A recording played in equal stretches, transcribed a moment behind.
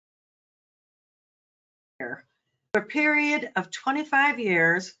For a period of 25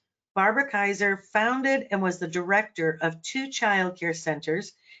 years, Barbara Kaiser founded and was the director of 2 child care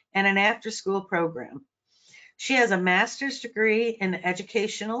centers and an after-school program. She has a master's degree in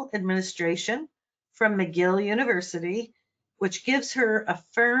educational administration from McGill University, which gives her a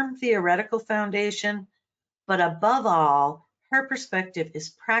firm theoretical foundation, but above all, her perspective is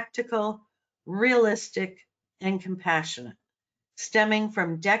practical, realistic, and compassionate, stemming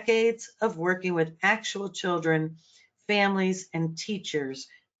from decades of working with actual children, families, and teachers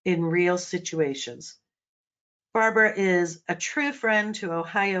in real situations. Barbara is a true friend to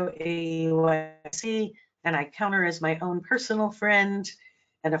Ohio AUIC, and I count her as my own personal friend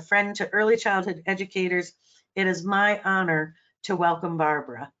and a friend to early childhood educators. It is my honor to welcome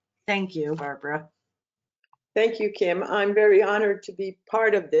Barbara. Thank you, Barbara. Thank you, Kim. I'm very honored to be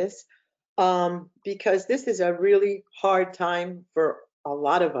part of this because this is a really hard time for a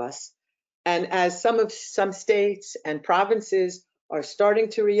lot of us. And as some states and provinces are starting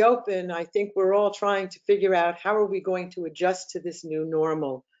to reopen, I think we're all trying to figure out how are we going to adjust to this new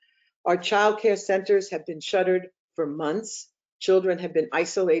normal. Our child care centers have been shuttered for months. Children have been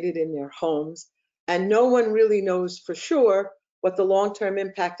isolated in their homes, and no one really knows for sure what the long-term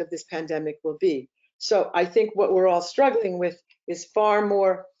impact of this pandemic will be. So I think what we're all struggling with is far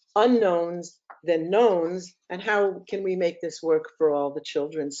more unknowns than knowns, and how can we make this work for all the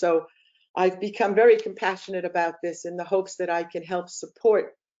children? So I've become very compassionate about this in the hopes that I can help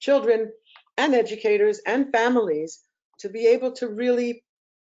support children and educators and families to be able to really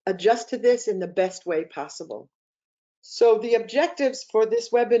adjust to this in the best way possible. So the objectives for this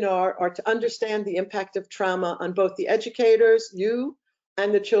webinar are to understand the impact of trauma on both the educators, you,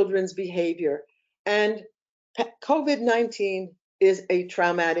 and the children's behavior. And COVID-19 is a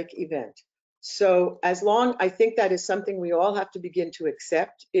traumatic event. So I think that is something we all have to begin to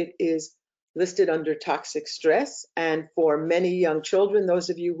accept. It is listed under toxic stress. And for many young children, those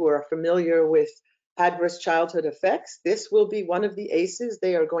of you who are familiar with adverse childhood effects, this will be one of the ACEs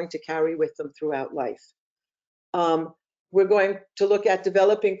they are going to carry with them throughout life. We're going to look at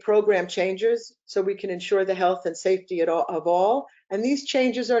developing program changes so we can ensure the health and safety of all. And these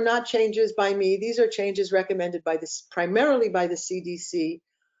changes are not changes by me. These are changes recommended primarily by the CDC,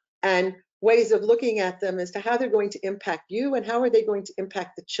 and ways of looking at them as to how they're going to impact you and how are they going to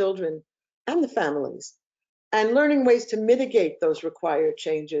impact the children and the families. And learning ways to mitigate those required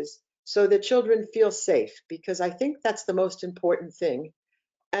changes so that children feel safe, because I think that's the most important thing.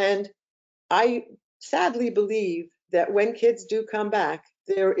 And I sadly believe that when kids do come back,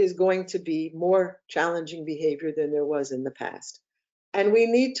 there is going to be more challenging behavior than there was in the past. And we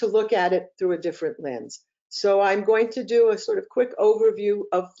need to look at it through a different lens. So I'm going to do a sort of quick overview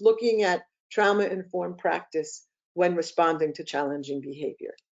of looking at trauma-informed practice when responding to challenging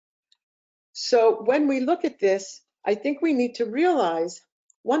behavior. So when we look at this, I think we need to realize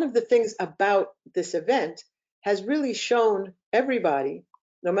one of the things about this event has really shown everybody,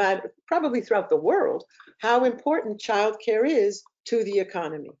 no matter, probably throughout the world, how important childcare is to the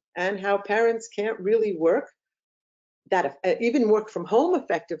economy and how parents can't really work, even work from home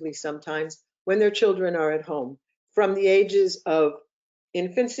effectively sometimes when their children are at home, from the ages of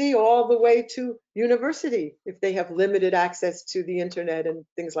infancy all the way to university, if they have limited access to the internet and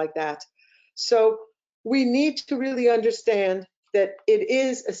things like that. So we need to really understand that it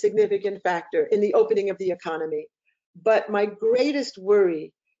is a significant factor in the opening of the economy. But my greatest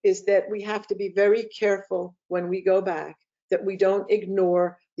worry is that we have to be very careful when we go back, that we don't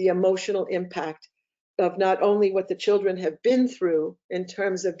ignore the emotional impact of not only what the children have been through in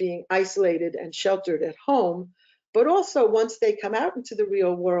terms of being isolated and sheltered at home, but also once they come out into the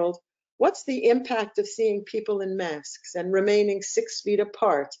real world, what's the impact of seeing people in masks and remaining 6 feet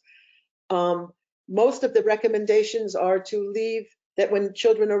apart? Most of the recommendations are to leave, that when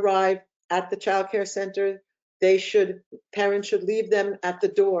children arrive at the child care center, parents should leave them at the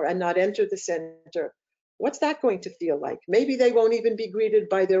door and not enter the center. What's that going to feel like? Maybe they won't even be greeted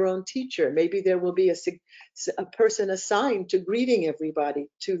by their own teacher. Maybe there will be a person assigned to greeting everybody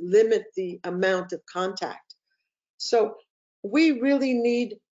to limit the amount of contact. So we really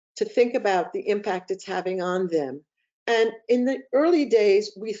need to think about the impact it's having on them. And in the early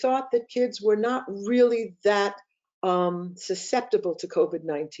days, we thought that kids were not really that susceptible to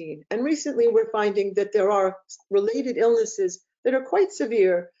COVID-19. And recently we're finding that there are related illnesses that are quite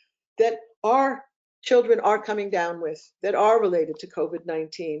severe that our children are coming down with, that are related to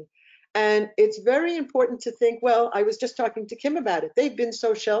COVID-19. And it's very important to think, well, I was just talking to Kim about it. They've been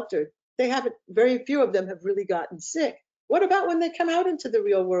so sheltered. Very few of them have really gotten sick. What about when they come out into the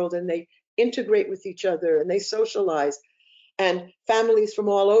real world and they integrate with each other and they socialize, and families from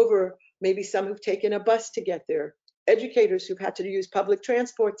all over, maybe some who've taken a bus to get there, educators who've had to use public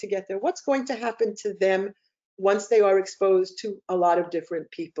transport to get there. What's going to happen to them once they are exposed to a lot of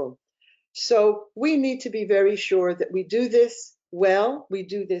different people? So we need to be very sure that we do this well, we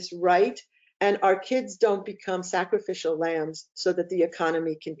do this right, and our kids don't become sacrificial lambs so that the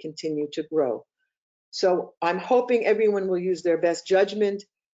economy can continue to grow. So I'm hoping everyone will use their best judgment,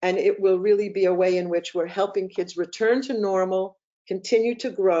 and it will really be a way in which we're helping kids return to normal, continue to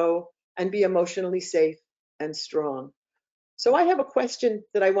grow, and be emotionally safe and strong. So I have a question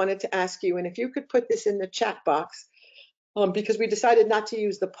that I wanted to ask you, and if you could put this in the chat box, because we decided not to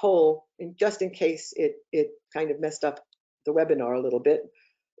use the poll just in case it kind of messed up the webinar a little bit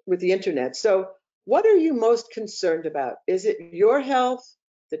with the internet. So what are you most concerned about? Is it your health,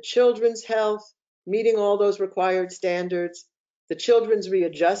 the children's health, meeting all those required standards, the children's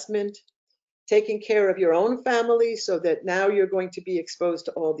readjustment, taking care of your own family so that now you're going to be exposed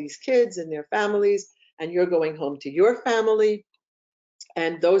to all these kids and their families, and you're going home to your family?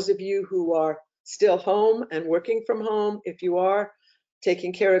 And those of you who are still home and working from home, if you are,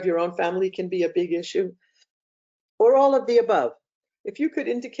 taking care of your own family can be a big issue, or all of the above. If you could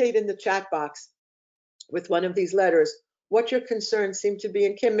indicate in the chat box with one of these letters what your concerns seem to be,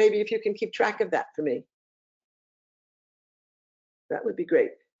 and Kim, maybe if you can keep track of that for me, that would be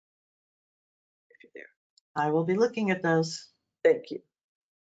great. If you're there. I will be looking at those. Thank you.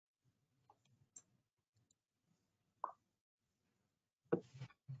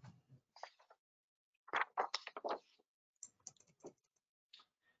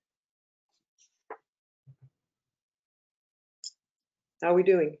 How are we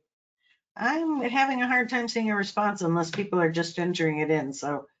doing? I'm having a hard time seeing a response unless people are just entering it in.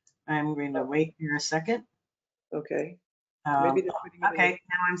 So I'm going to wait here a second. Okay. Um, Maybe they're putting it in okay,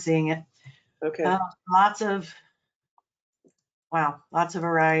 now I'm seeing it. Okay. Lots of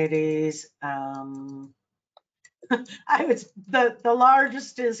varieties. I was the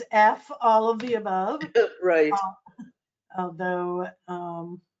largest is F, all of the above. Right. Although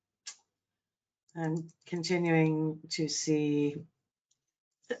I'm continuing to see,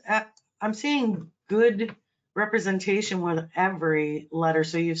 I'm seeing good representation with every letter.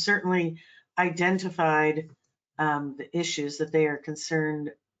 So you've certainly identified the issues that they are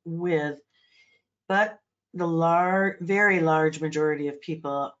concerned with, but the very large majority of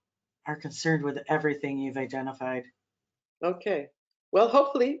people are concerned with everything you've identified. Okay. Well,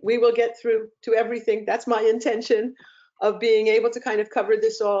 hopefully we will get through to everything. That's my intention of being able to kind of cover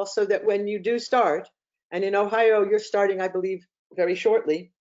this all so that when you do start, and in Ohio, you're starting, I believe, very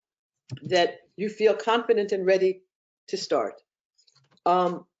shortly, that you feel confident and ready to start.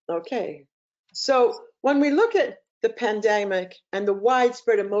 Okay. So when we look at the pandemic and the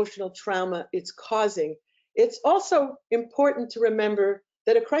widespread emotional trauma it's causing, it's also important to remember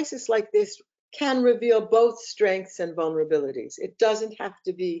that a crisis like this can reveal both strengths and vulnerabilities. It doesn't have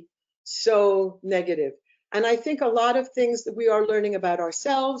to be so negative. And I think a lot of things that we are learning about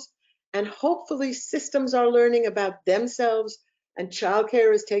ourselves, and hopefully systems are learning about themselves, and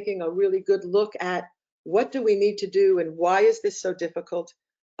childcare is taking a really good look at what do we need to do and why is this so difficult?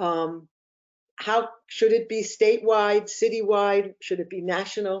 How should it be statewide, citywide? Should it be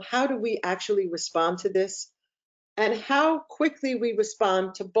national? How do we actually respond to this? And how quickly we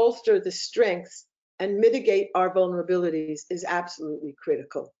respond to bolster the strengths and mitigate our vulnerabilities is absolutely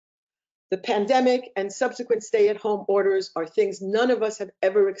critical. The pandemic and subsequent stay-at-home orders are things none of us have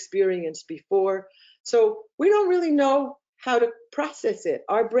ever experienced before. So we don't really know how to process it.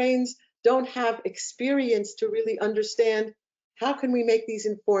 Our brains don't have experience to really understand how can we make these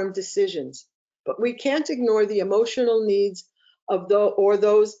informed decisions. But we can't ignore the emotional needs of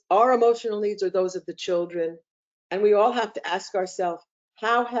our emotional needs or those of the children. And we all have to ask ourselves,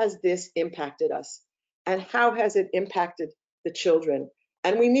 how has this impacted us? And how has it impacted the children?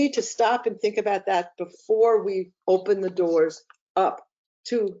 And we need to stop and think about that before we open the doors up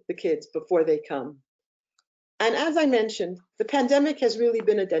to the kids before they come. And as I mentioned, the pandemic has really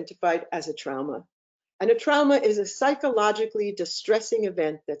been identified as a trauma. And a trauma is a psychologically distressing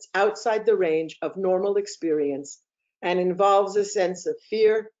event that's outside the range of normal experience and involves a sense of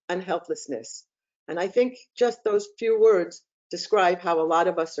fear and helplessness. And I think just those few words describe how a lot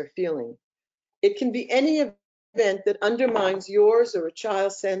of us are feeling. It can be any event that undermines yours or a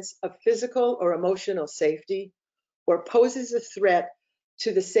child's sense of physical or emotional safety, or poses a threat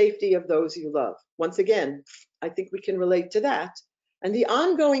to the safety of those you love. Once again, I think we can relate to that. And the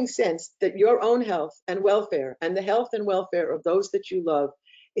ongoing sense that your own health and welfare and the health and welfare of those that you love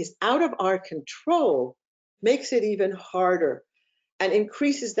is out of our control makes it even harder and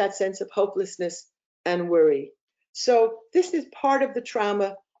increases that sense of hopelessness and worry. So this is part of the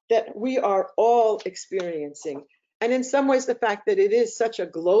trauma that we are all experiencing. And in some ways, the fact that it is such a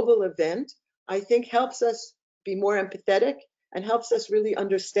global event, I think helps us be more empathetic and helps us really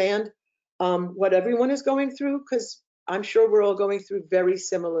understand what everyone is going through, because I'm sure we're all going through very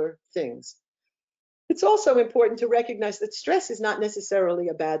similar things. It's also important to recognize that stress is not necessarily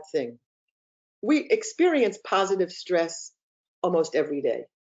a bad thing. We experience positive stress almost every day,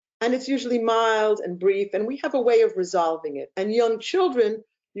 and it's usually mild and brief, and we have a way of resolving it. And young children,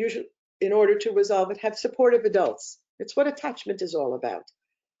 usually, in order to resolve it, have supportive adults. It's what attachment is all about.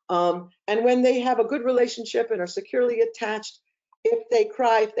 And when they have a good relationship and are securely attached, if they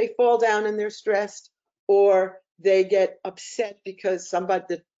cry, if they fall down and they're stressed, or they get upset because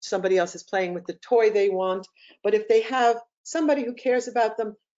somebody else is playing with the toy they want, but if they have somebody who cares about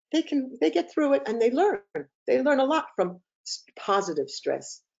them, they get through it and they learn. They learn a lot from positive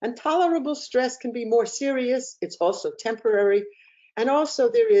stress. And tolerable stress can be more serious. It's also temporary. And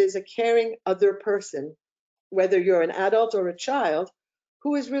also there is a caring other person, whether you're an adult or a child,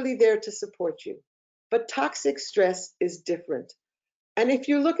 who is really there to support you. But toxic stress is different. And if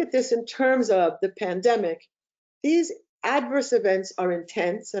you look at this in terms of the pandemic, these adverse events are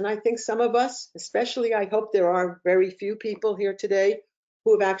intense. And I think some of us, especially, I hope there are very few people here today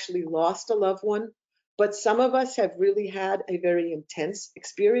who have actually lost a loved one. But some of us have really had a very intense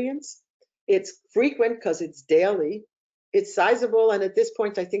experience. It's frequent because it's daily. It's sizable. And at this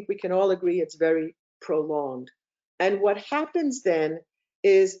point, I think we can all agree it's very prolonged. And what happens then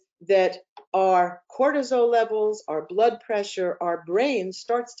is that our cortisol levels, our blood pressure, our brain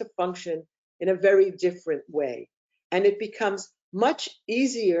starts to function in a very different way. And it becomes much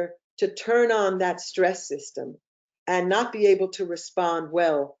easier to turn on that stress system and not be able to respond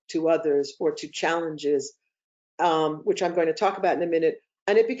well to others or to challenges, which I'm going to talk about in a minute.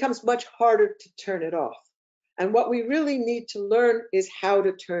 And it becomes much harder to turn it off. And what we really need to learn is how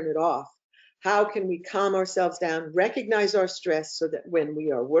to turn it off. How can we calm ourselves down, recognize our stress so that when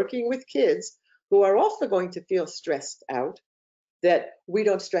we are working with kids who are also going to feel stressed out, that we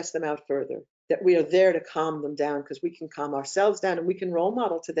don't stress them out further, that we are there to calm them down, because we can calm ourselves down and we can role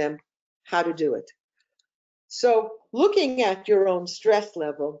model to them how to do it. So looking at your own stress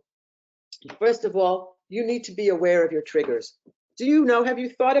level, first of all, you need to be aware of your triggers. Do you know, have you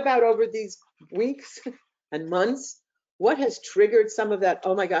thought about over these weeks and months, what has triggered some of that?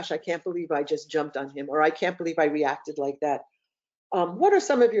 Oh my gosh, I can't believe I just jumped on him, or I can't believe I reacted like that. What are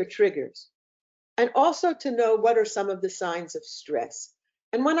some of your triggers? And also to know what are some of the signs of stress.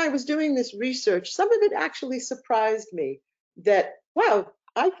 And when I was doing this research, some of it actually surprised me that, wow,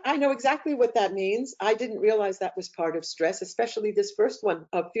 I know exactly what that means. I didn't realize that was part of stress, especially this first one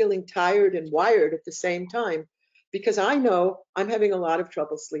of feeling tired and wired at the same time, because I know I'm having a lot of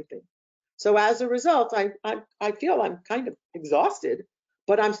trouble sleeping. So as a result, I feel I'm kind of exhausted,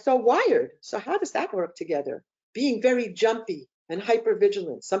 but I'm so wired. So how does that work together? Being very jumpy and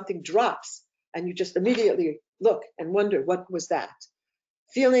hypervigilant, something drops and you just immediately look and wonder, what was that?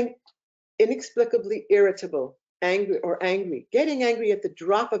 Feeling inexplicably irritable, angry, getting angry at the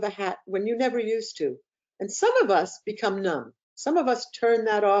drop of a hat when you never used to. And some of us become numb. Some of us turn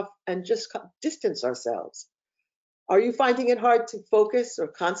that off and just distance ourselves. Are you finding it hard to focus or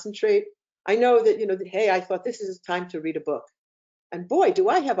concentrate? I know that, hey, I thought this is time to read a book. And boy, do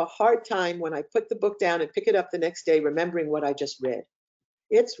I have a hard time when I put the book down and pick it up the next day, remembering what I just read.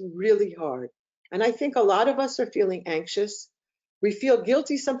 It's really hard. And I think a lot of us are feeling anxious. We feel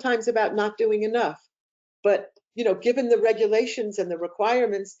guilty sometimes about not doing enough. But, given the regulations and the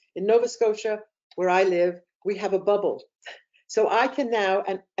requirements in Nova Scotia, where I live, we have a bubble. So I can now,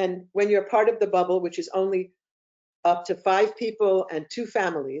 and when you're part of the bubble, which is only up to 5 people and 2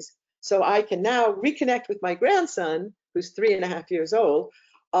 families, so I can now reconnect with my grandson, who's 3.5 years old.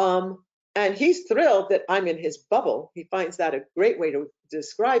 And he's thrilled that I'm in his bubble. He finds that a great way to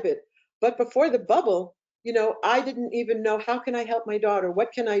describe it. But before the bubble, I didn't even know, how can I help my daughter?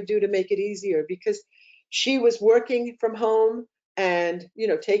 What can I do to make it easier? Because she was working from home and,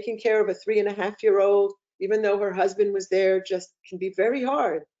 taking care of a 3.5-year-old, even though her husband was there, just can be very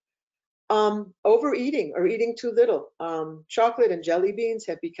hard. Overeating or eating too little. Chocolate and jelly beans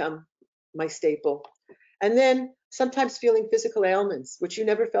have become my staple. And then sometimes feeling physical ailments, which you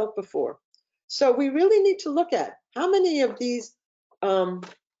never felt before. So we really need to look at how many of these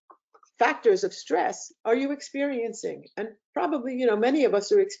factors of stress are you experiencing? And probably, many of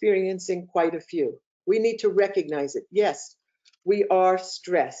us are experiencing quite a few. We need to recognize it. Yes, we are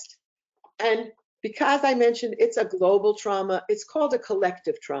stressed. And because I mentioned it's a global trauma, it's called a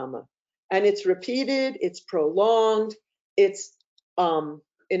collective trauma. And it's repeated, it's prolonged, it's we're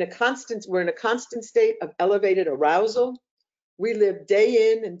in a constant state of elevated arousal. We live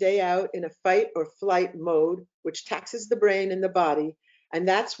day in and day out in a fight or flight mode, which taxes the brain and the body. And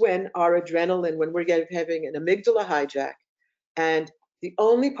that's when our adrenaline, when we're having an amygdala hijack. And the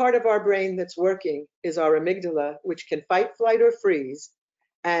only part of our brain that's working is our amygdala, which can fight, flight, or freeze.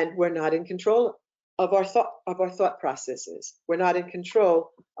 And we're not in control of our thought processes. We're not in control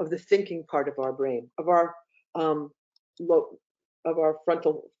of the thinking part of our brain, of our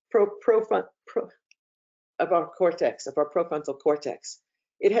frontal of our cortex, of our prefrontal cortex.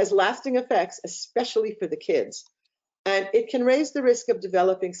 It has lasting effects, especially for the kids. And it can raise the risk of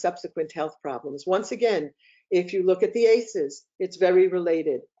developing subsequent health problems. Once again, if you look at the ACEs, it's very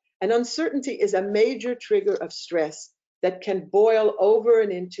related. And uncertainty is a major trigger of stress that can boil over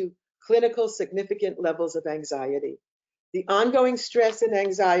and into clinical significant levels of anxiety. The ongoing stress and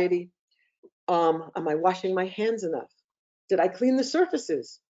anxiety, am I washing my hands enough? Did I clean the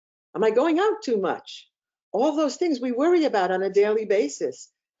surfaces? Am I going out too much? All those things we worry about on a daily basis.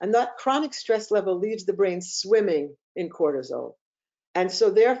 And that chronic stress level leaves the brain swimming in cortisol. And so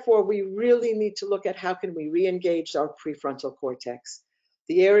therefore, we really need to look at how can we re-engage our prefrontal cortex,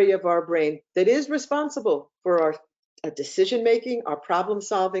 the area of our brain that is responsible for our decision-making, our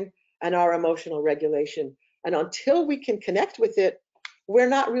problem-solving, and our emotional regulation. And until we can connect with it, we're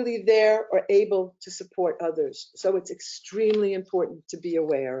not really there or able to support others. So it's extremely important to be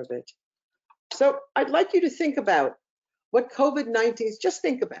aware of it. So I'd like you to think about what COVID-19 is. Just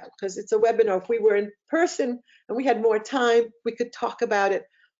think about, because it's a webinar. If we were in person and we had more time, we could talk about it.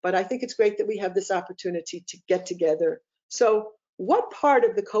 But I think it's great that we have this opportunity to get together. So what part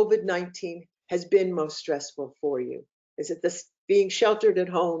of the COVID-19 has been most stressful for you? Is it this being sheltered at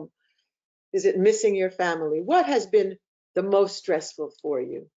home? Is it missing your family? What has been the most stressful for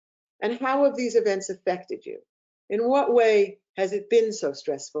you? And how have these events affected you? In what way has it been so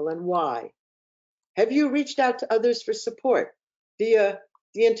stressful and why? Have you reached out to others for support via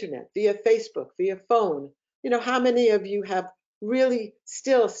the internet, via Facebook, via phone? You know, how many of you have really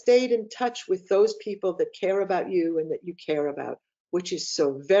still stayed in touch with those people that care about you and that you care about, which is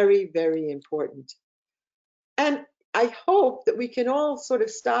so very, very important. And I hope that we can all sort of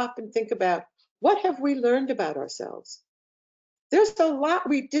stop and think about, what have we learned about ourselves? There's a lot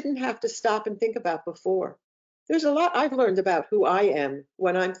we didn't have to stop and think about before. There's a lot I've learned about who I am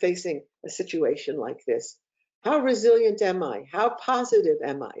when I'm facing a situation like this. How resilient am I? How positive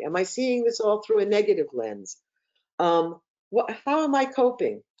am I? Am I seeing this all through a negative lens? How am I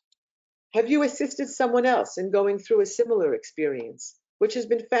coping? Have you assisted someone else in going through a similar experience, which has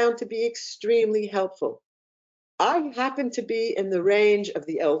been found to be extremely helpful? I happen to be in the range of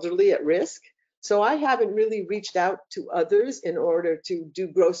the elderly at risk, so I haven't really reached out to others in order to do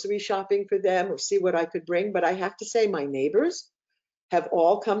grocery shopping for them or see what I could bring. But I have to say, my neighbors have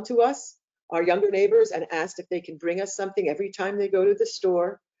all come to us, our younger neighbors, and asked if they can bring us something every time they go to the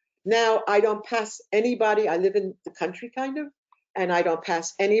store. Now, I don't pass anybody. I live in the country kind of, and I don't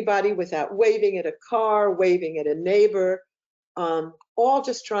pass anybody without waving at a car, waving at a neighbor, all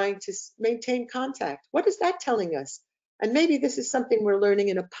just trying to maintain contact. What is that telling us? And maybe this is something we're learning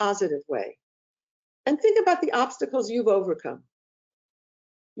in a positive way. And think about the obstacles you've overcome.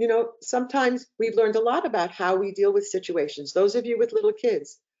 You know, sometimes we've learned a lot about how we deal with situations. Those of you with little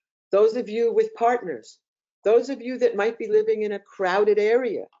kids, those of you with partners, those of you that might be living in a crowded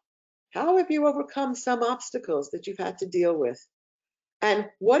area. How have you overcome some obstacles that you've had to deal with? And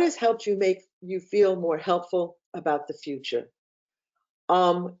what has helped you make you feel more helpful about the future?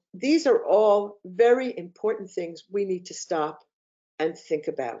 These are all very important things we need to stop and think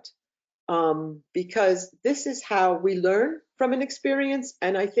about, because this is how we learn from an experience,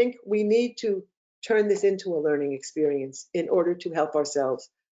 and I think we need to turn this into a learning experience in order to help ourselves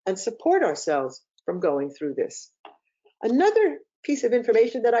and support ourselves from going through this. Another piece of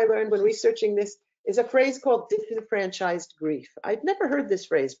information that I learned when researching this is a phrase called disenfranchised grief. I'd never heard this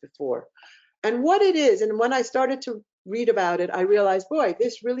phrase before. And what it is, and when I started to read about it, I realized, boy,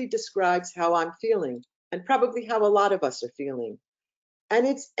 this really describes how I'm feeling and probably how a lot of us are feeling. And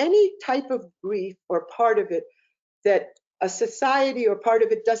it's any type of grief or part of it that a society or part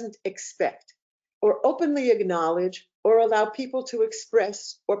of it doesn't expect or openly acknowledge or allow people to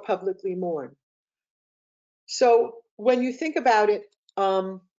express or publicly mourn. So when you think about it,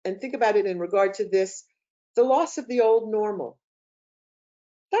 and think about it in regard to this, the loss of the old normal,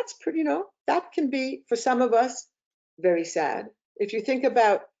 that's pretty, you know, that can be, for some of us, very sad. If you think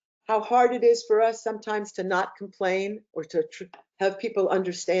about how hard it is for us sometimes to not complain or to have people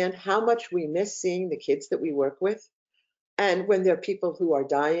understand how much we miss seeing the kids that we work with. And when there are people who are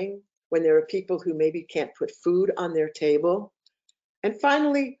dying, when there are people who maybe can't put food on their table. And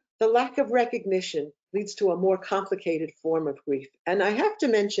finally, the lack of recognition leads to a more complicated form of grief. And I have to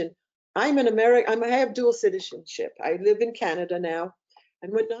mention, I'm an American, I have dual citizenship. I live in Canada now.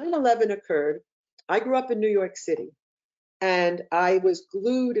 And when 9/11 occurred, I grew up in New York City, and I was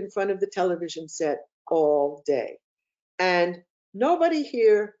glued in front of the television set all day. And nobody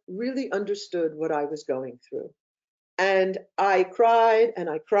here really understood what I was going through. And I cried and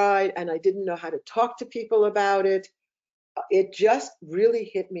I cried, and I didn't know how to talk to people about it. It just really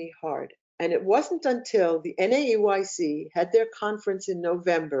hit me hard. And it wasn't until the NAEYC had their conference in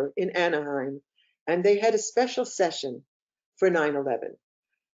November in Anaheim, and they had a special session for 9/11.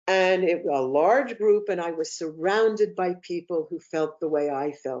 And it was a large group, and I was surrounded by people who felt the way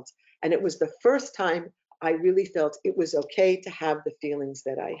I felt. And it was the first time I really felt it was okay to have the feelings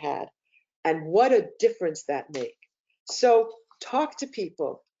that I had. And what a difference that made. So talk to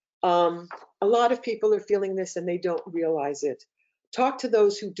people. A lot of people are feeling this and they don't realize it. Talk to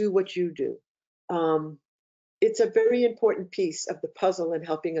those who do what you do. Um, it's a very important piece of the puzzle in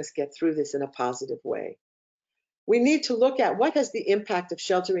helping us get through this in a positive way. We need to look at what has the impact of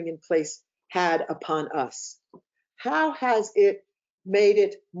sheltering in place had upon us. How has it made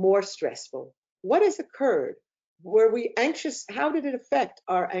it more stressful? What has occurred? Were we anxious? How did it affect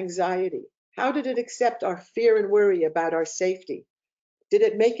our anxiety? How did it accept our fear and worry about our safety? Did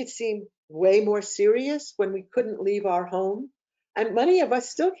it make it seem way more serious when we couldn't leave our home? And many of us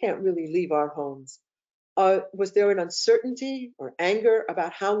still can't really leave our homes. Was there an uncertainty or anger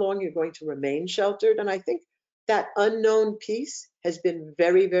about how long you're going to remain sheltered? And I think that unknown piece has been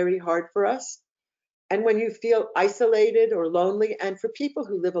very, very hard for us. And when you feel isolated or lonely, and for people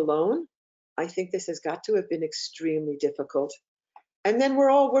who live alone, I think this has got to have been extremely difficult. And then we're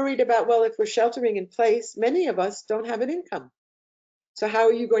all worried about, well, if we're sheltering in place, many of us don't have an income. So how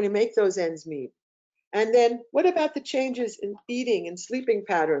are you going to make those ends meet? And then what about the changes in eating and sleeping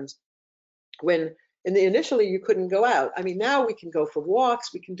patterns when initially you couldn't go out? I mean, now we can go for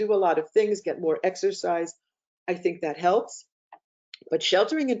walks, we can do a lot of things, get more exercise. I think that helps. But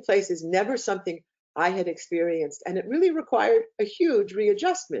sheltering in place is never something I had experienced, and it really required a huge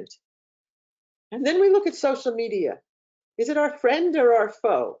readjustment. And then we look at social media. Is it our friend or our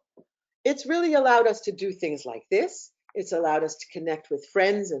foe? It's really allowed us to do things like this. It's allowed us to connect with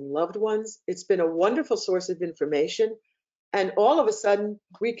friends and loved ones. It's been a wonderful source of information. And all of a sudden,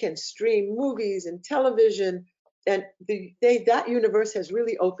 we can stream movies and television. And that universe has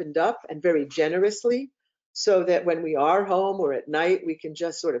really opened up, and very generously, so that when we are home or at night, we can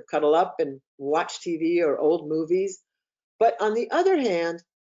just sort of cuddle up and watch TV or old movies. But on the other hand,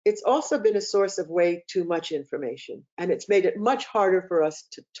 it's also been a source of way too much information. And it's made it much harder for us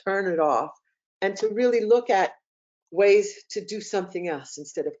to turn it off and to really look at ways to do something else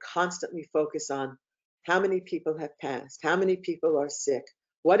instead of constantly focus on how many people have passed, how many people are sick,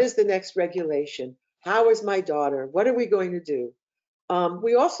 what is the next regulation, how is my daughter, what are we going to do?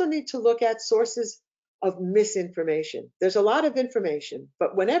 We also need to look at sources of misinformation. There's a lot of information,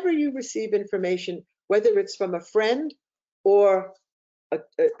 but whenever you receive information, whether it's from a friend or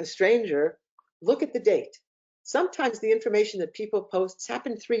a stranger, look at the date. Sometimes the information that people post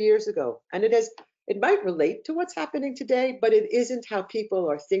happened 3 years ago, and it might relate to what's happening today, but it isn't how people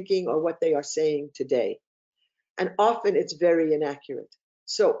are thinking or what they are saying today. And often it's very inaccurate.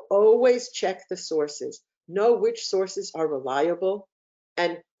 So always check the sources, know which sources are reliable,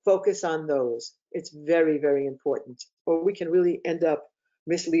 and focus on those. It's very, very important, or we can really end up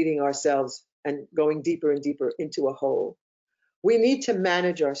misleading ourselves and going deeper and deeper into a hole. We need to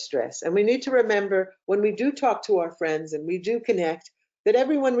manage our stress, and we need to remember when we do talk to our friends and we do connect, that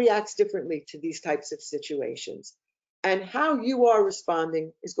everyone reacts differently to these types of situations. And how you are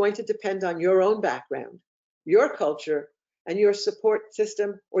responding is going to depend on your own background, your culture, and your support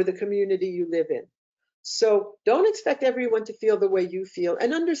system or the community you live in. So don't expect everyone to feel the way you feel,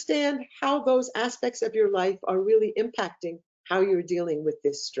 and understand how those aspects of your life are really impacting how you're dealing with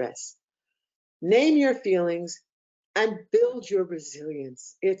this stress. Name your feelings and build your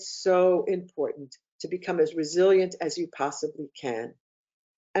resilience. It's so important to become as resilient as you possibly can.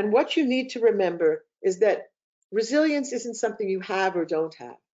 And what you need to remember is that resilience isn't something you have or don't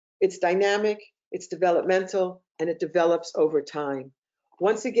have. It's dynamic, it's developmental, and it develops over time.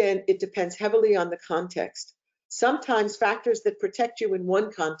 Once again, it depends heavily on the context. Sometimes factors that protect you in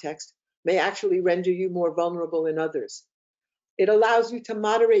one context may actually render you more vulnerable in others. It allows you to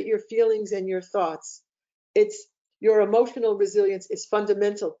moderate your feelings and your thoughts. Your emotional resilience is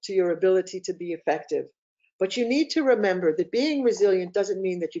fundamental to your ability to be effective. But you need to remember that being resilient doesn't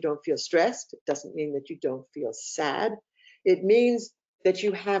mean that you don't feel stressed. It doesn't mean that you don't feel sad. It means that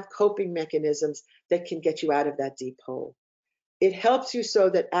you have coping mechanisms that can get you out of that deep hole. It helps you so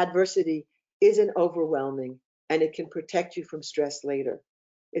that adversity isn't overwhelming, and it can protect you from stress later.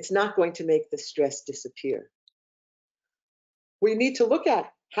 It's not going to make the stress disappear. We need to look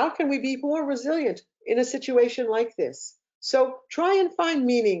at how can we be more resilient in a situation like this. So try and find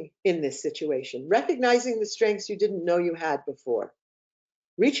meaning in this situation, recognizing the strengths you didn't know you had before,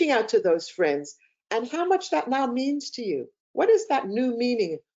 reaching out to those friends, and how much that now means to you. What is that new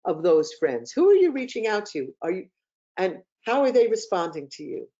meaning of those friends? Who are you reaching out to? And how are they responding to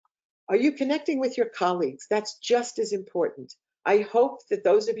you? Are you connecting with your colleagues? That's just as important. I hope that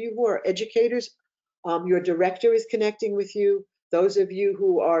those of you who are educators, your director is connecting with you. Those of you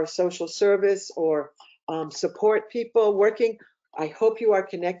who are social service or support people working, I hope you are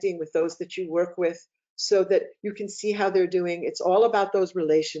connecting with those that you work with so that you can see how they're doing. It's all about those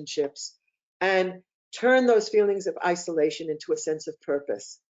relationships, and turn those feelings of isolation into a sense of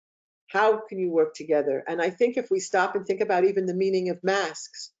purpose. How can you work together? And I think if we stop and think about even the meaning of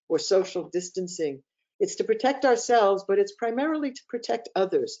masks or social distancing, it's to protect ourselves, but it's primarily to protect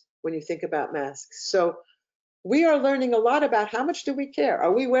others when you think about masks. So we are learning a lot about how much do we care?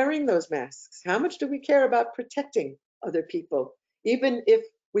 Are we wearing those masks? How much do we care about protecting other people, even if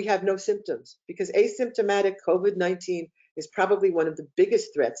we have no symptoms? Because asymptomatic COVID-19 is probably one of the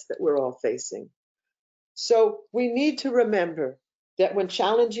biggest threats that we're all facing. So we need to remember that when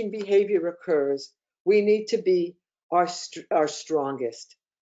challenging behavior occurs, we need to be our strongest.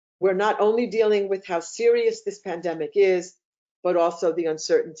 We're not only dealing with how serious this pandemic is, but also the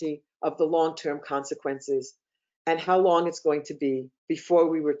uncertainty of the long-term consequences and how long it's going to be before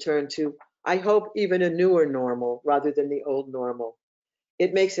we return to, I hope, even a newer normal rather than the old normal.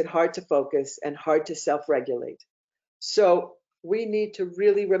 It makes it hard to focus and hard to self-regulate. So we need to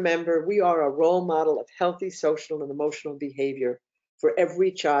really remember we are a role model of healthy social and emotional behavior for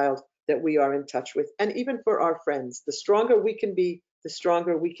every child that we are in touch with, and even for our friends. The stronger we can be, the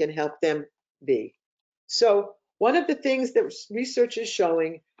stronger we can help them be. So one of the things that research is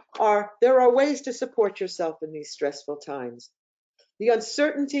showing are there are ways to support yourself in these stressful times. The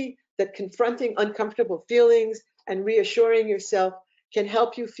uncertainty that confronting uncomfortable feelings and reassuring yourself can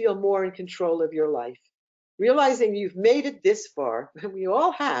help you feel more in control of your life. Realizing you've made it this far, and we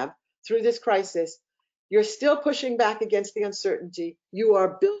all have through this crisis, you're still pushing back against the uncertainty. You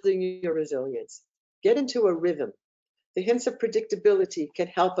are building your resilience. Get into a rhythm. The hints of predictability can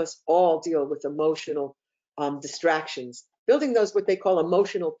help us all deal with emotional distractions, building those what they call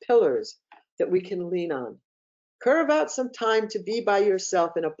emotional pillars that we can lean on. Carve out some time to be by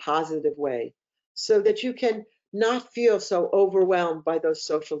yourself in a positive way so that you can not feel so overwhelmed by those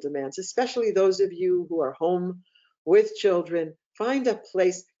social demands, especially those of you who are home with children. Find a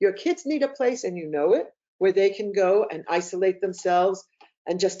place. Your kids need a place, and you know it, where they can go and isolate themselves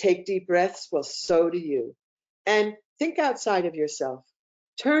and just take deep breaths. Well, so do you. And think outside of yourself.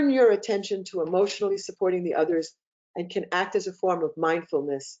 Turn your attention to emotionally supporting the others and can act as a form of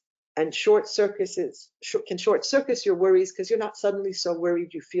mindfulness and can short circuit your worries because you're not suddenly so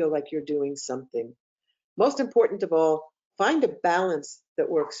worried you feel like you're doing something. Most important of all, find a balance that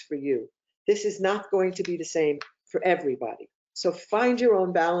works for you. This is not going to be the same for everybody. So find your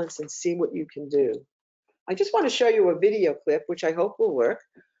own balance and see what you can do. I just want to show you a video clip, which I hope will work,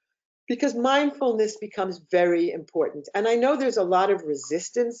 because mindfulness becomes very important. And I know there's a lot of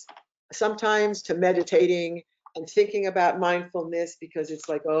resistance sometimes to meditating and thinking about mindfulness because it's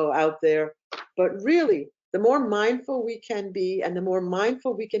like, oh, out there. But really, the more mindful we can be and the more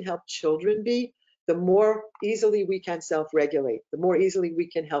mindful we can help children be, the more easily we can self-regulate, the more easily we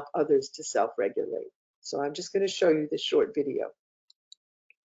can help others to self-regulate. So I'm just going to show you this short video.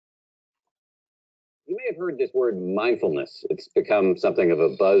 You may have heard this word mindfulness. It's become something of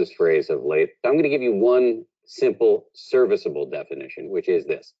a buzz phrase of late. I'm going to give you one simple, serviceable definition, which is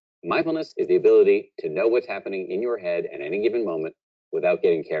this. Mindfulness is the ability to know what's happening in your head at any given moment without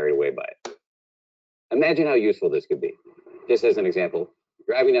getting carried away by it. Imagine how useful this could be. Just as an example,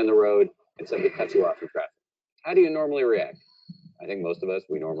 driving down the road and somebody cuts you off in traffic. How do you normally react? I think most of us,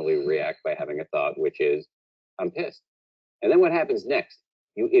 we normally react by having a thought, which is, I'm pissed. And then what happens next?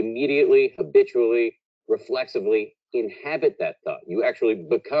 You immediately, habitually, reflexively inhabit that thought. You actually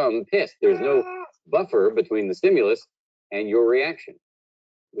become pissed. There's no buffer between the stimulus and your reaction.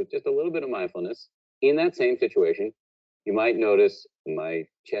 With just a little bit of mindfulness, in that same situation, you might notice my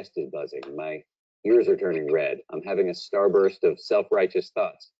chest is buzzing, my ears are turning red, I'm having a starburst of self-righteous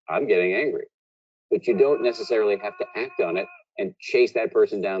thoughts, I'm getting angry. But you don't necessarily have to act on it and chase that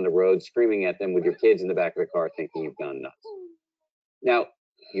person down the road, screaming at them with your kids in the back of the car thinking you've gone nuts. Now,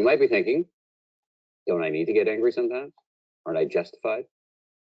 you might be thinking, don't I need to get angry sometimes? Aren't I justified?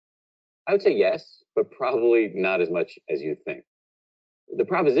 I would say yes, but probably not as much as you think. The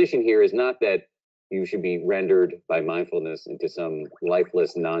proposition here is not that you should be rendered by mindfulness into some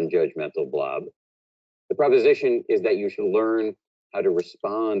lifeless, non-judgmental blob. The proposition is that you should learn how to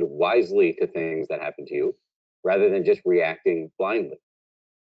respond wisely to things that happen to you rather than just reacting blindly.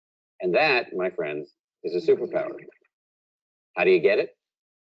 And that, my friends, is a superpower. How do you get it?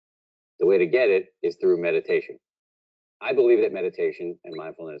 The way to get it is through meditation. I believe that meditation and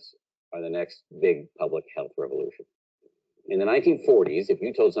mindfulness are the next big public health revolution. In the 1940s, if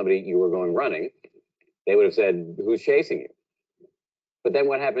you told somebody you were going running, they would have said, who's chasing you? But then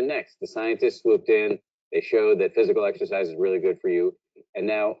what happened next? The scientists swooped in, they showed that physical exercise is really good for you, and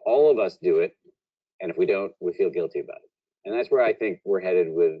now all of us do it, and if we don't, we feel guilty about it. And that's where I think we're headed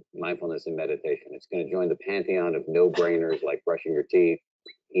with mindfulness and meditation. It's going to join the pantheon of no-brainers like brushing your teeth,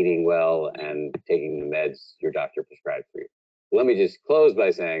 eating well, and taking the meds your doctor prescribed for you. Let me just close by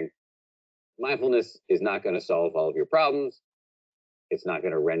saying, mindfulness is not going to solve all of your problems. It's not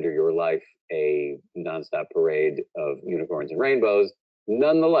going to render your life a nonstop parade of unicorns and rainbows.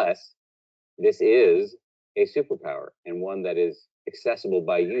 Nonetheless, this is a superpower and one that is accessible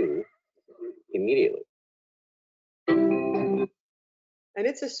by you immediately. And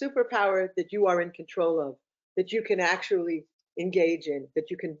it's a superpower that you are in control of, that you can actually engage in,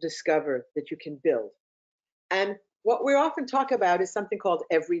 that you can discover, that you can build. And what we often talk about is something called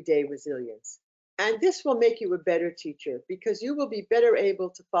everyday resilience. And this will make you a better teacher because you will be better able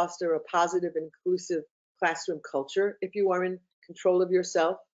to foster a positive, inclusive classroom culture if you are in control of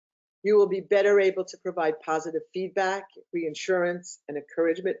yourself. You will be better able to provide positive feedback, reassurance, and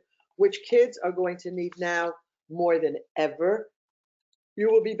encouragement, which kids are going to need now more than ever.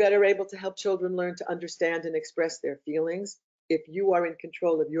 You will be better able to help children learn to understand and express their feelings if you are in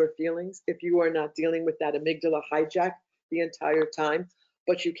control of your feelings, if you are not dealing with that amygdala hijack the entire time,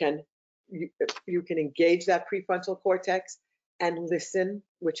 but you can engage that prefrontal cortex and listen,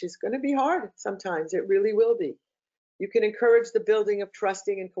 which is going to be hard sometimes. It really will be. You can encourage the building of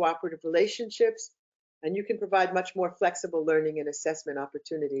trusting and cooperative relationships, and you can provide much more flexible learning and assessment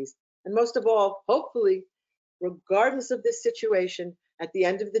opportunities. And most of all, hopefully, regardless of this situation, at the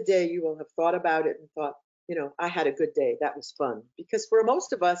end of the day, you will have thought about it and thought, you know, I had a good day. That was fun. Because for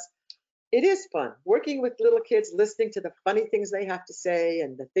most of us, it is fun working with little kids, listening to the funny things they have to say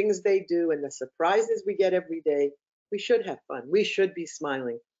and the things they do and the surprises we get every day. We should have fun. We should be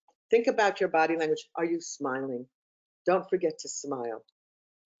smiling. Think about your body language. Are you smiling? Don't forget to smile.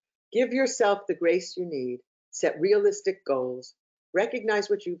 Give yourself the grace you need. Set realistic goals. Recognize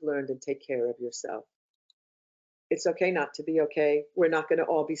what you've learned and take care of yourself. It's okay not to be okay. We're not going to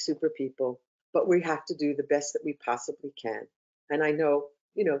all be super people, but we have to do the best that we possibly can. And I know,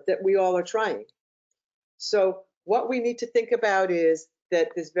 you know, that we all are trying. So what we need to think about is that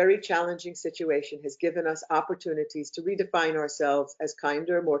this very challenging situation has given us opportunities to redefine ourselves as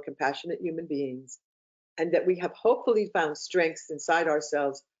kinder, more compassionate human beings, and that we have hopefully found strengths inside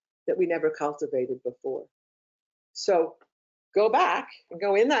ourselves that we never cultivated before. So go back and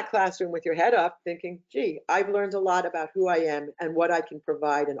go in that classroom with your head up thinking, gee, I've learned a lot about who I am and what I can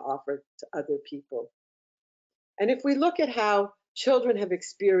provide and offer to other people. And if we look at how children have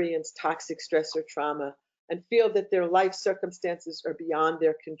experienced toxic stress or trauma and feel that their life circumstances are beyond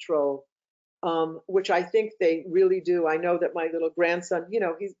their control, which I think they really do. I know that my little grandson, you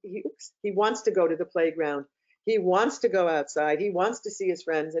know, he wants to go to the playground. He wants to go outside. He wants to see his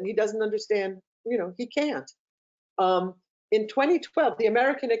friends, and he doesn't understand, you know, he can't. In 2012, the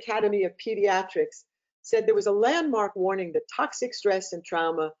American Academy of Pediatrics said there was a landmark warning that toxic stress and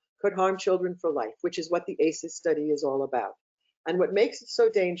trauma could harm children for life, which is what the ACEs study is all about. And what makes it so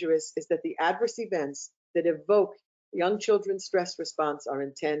dangerous is that the adverse events that evoke young children's stress response are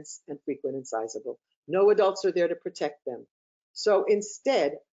intense and frequent and sizable. No adults are there to protect them. So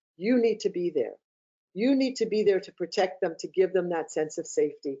instead, you need to be there. You need to be there to protect them, to give them that sense of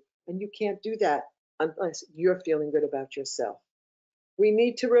safety. And you can't do that unless you're feeling good about yourself. We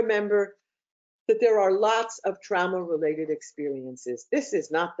need to remember that there are lots of trauma-related experiences. This is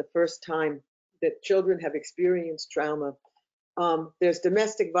not the first time that children have experienced trauma. There's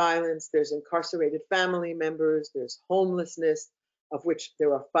domestic violence, there's incarcerated family members, there's homelessness, of which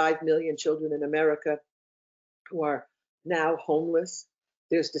there are 5 million children in America who are now homeless.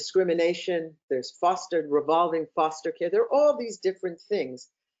 There's discrimination, there's revolving foster care. There are all these different things.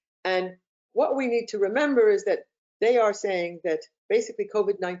 And what we need to remember is that they are saying that basically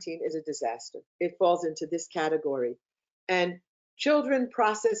COVID-19 is a disaster. It falls into this category. And children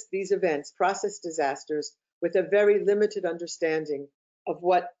process these events, process disasters, with a very limited understanding of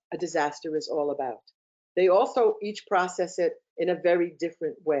what a disaster is all about. They also each process it in a very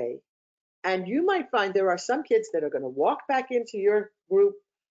different way. And you might find there are some kids that are going to walk back into your group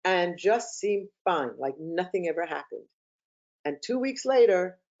and just seem fine, like nothing ever happened. And 2 weeks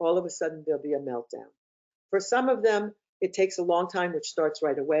later, all of a sudden, there'll be a meltdown. For some of them, it takes a long time, which starts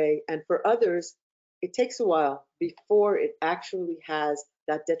right away. And for others, it takes a while before it actually has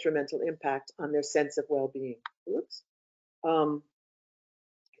that detrimental impact on their sense of well-being. Oops. I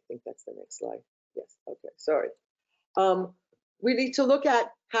think that's the next slide. Yes, okay, sorry. We need to look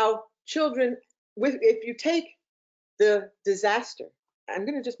at how children, if you take the disaster, I'm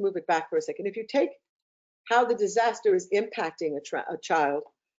going to just move it back for a second. If you take how the disaster is impacting a child,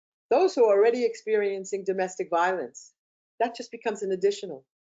 those who are already experiencing domestic violence, that just becomes an additional.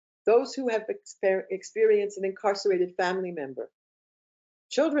 Those who have experienced an incarcerated family member,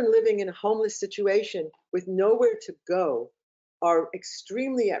 children living in a homeless situation with nowhere to go are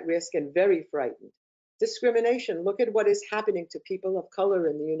extremely at risk and very frightened. Discrimination, look at what is happening to people of color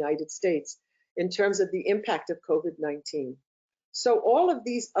in the United States in terms of the impact of COVID-19. So all of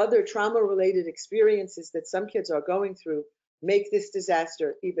these other trauma-related experiences that some kids are going through make this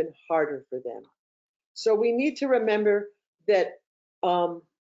disaster even harder for them. So we need to remember that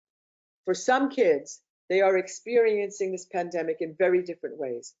for some kids, they are experiencing this pandemic in very different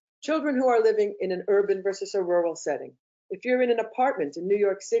ways. Children who are living in an urban versus a rural setting. If you're in an apartment in New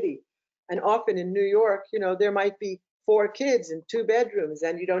York City, and often in New York, there might be 4 kids in 2 bedrooms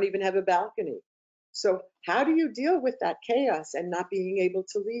and you don't even have a balcony. So how do you deal with that chaos and not being able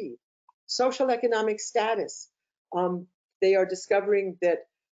to leave? Social economic status. They are discovering that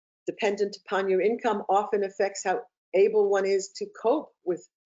dependent upon your income often affects how able one is to cope with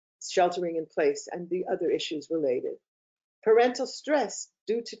sheltering in place and the other issues related. Parental stress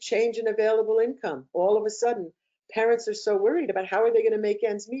due to change in available income. All of a sudden, parents are so worried about how are they going to make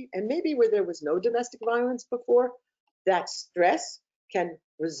ends meet. And maybe where there was no domestic violence before, that stress can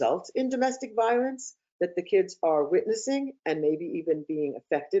result in domestic violence that the kids are witnessing and maybe even being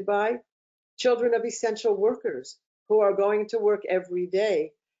affected by. Children of essential workers who are going to work every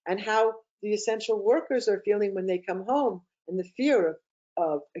day, and how the essential workers are feeling when they come home, and the fear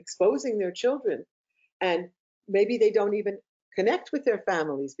of exposing their children. And maybe they don't even connect with their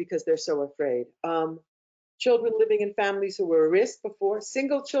families because they're so afraid. Children living in families who were a risk before,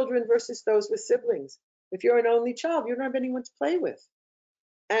 single children versus those with siblings. If you're an only child, you don't have anyone to play with.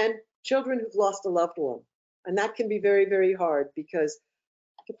 And children who've lost a loved one. And that can be very, very hard because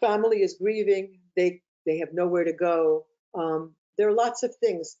the family is grieving, they have nowhere to go. There are lots of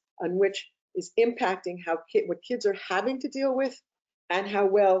things on which is impacting what kids are having to deal with and how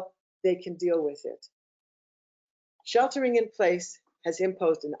well they can deal with it. Sheltering in place has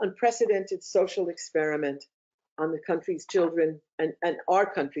imposed an unprecedented social experiment on the country's children and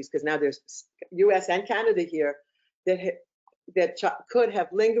our countries, because now there's US and Canada here, that could have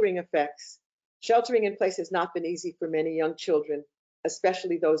lingering effects. Sheltering in place has not been easy for many young children,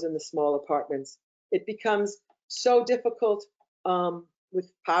 especially those in the small apartments. It becomes so difficult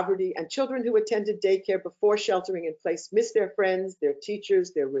with poverty, and children who attended daycare before sheltering in place miss their friends, their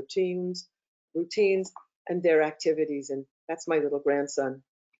teachers, their routines, and their activities. And that's my little grandson,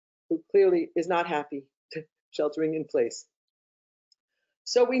 who clearly is not happy sheltering in place.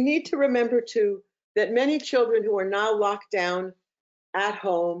 So we need to remember too that many children who are now locked down at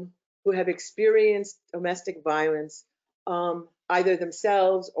home, who have experienced domestic violence, either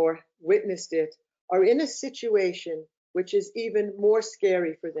themselves or witnessed it, are in a situation which is even more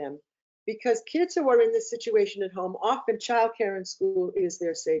scary for them. Because kids who are in this situation at home, often childcare and school is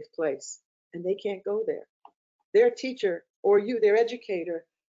their safe place, and they can't go there. Their teacher or you, their educator,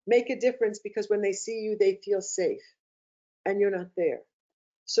 make a difference because when they see you, they feel safe, and you're not there.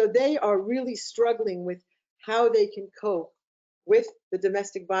 So they are really struggling with how they can cope with the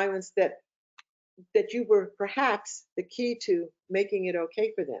domestic violence that you were perhaps the key to making it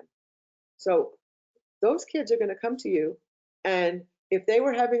okay for them. So those kids are going to come to you, and if they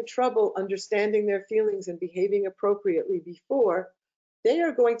were having trouble understanding their feelings and behaving appropriately before, they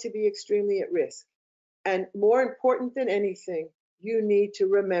are going to be extremely at risk. And more important than anything, you need to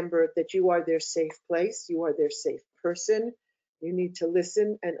remember that you are their safe place, you are their safe person. You need to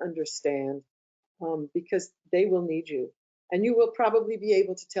listen and understand because they will need you. And you will probably be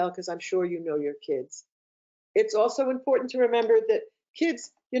able to tell because I'm sure you know your kids. It's also important to remember that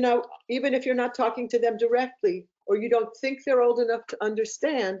kids, even if you're not talking to them directly or you don't think they're old enough to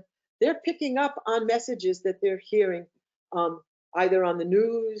understand, they're picking up on messages that they're hearing either on the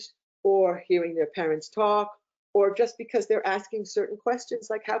news or hearing their parents talk, or just because they're asking certain questions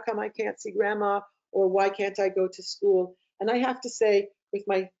like, how come I can't see grandma? Or why can't I go to school? And I have to say, with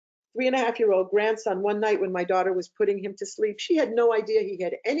my 3.5-year-old grandson one night when my daughter was putting him to sleep. She had no idea he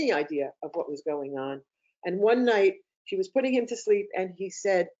had any idea of what was going on. And one night she was putting him to sleep and he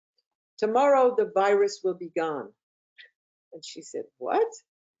said, "Tomorrow the virus will be gone." And she said, "What?"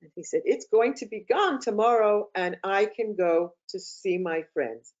 And he said, "It's going to be gone tomorrow and I can go to see my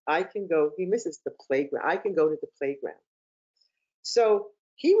friends. I can go," he misses the playground, "I can go to the playground." So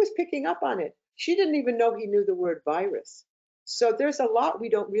he was picking up on it. She didn't even know he knew the word virus. So there's a lot we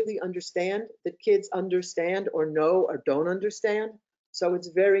don't really understand that kids understand or know or don't understand. So it's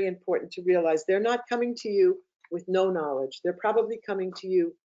very important to realize they're not coming to you with no knowledge. They're probably coming to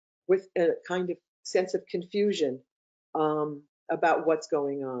you with a kind of sense of confusion about what's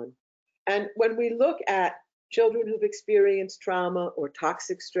going on. And when we look at children who've experienced trauma or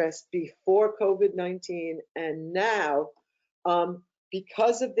toxic stress before COVID-19 and now,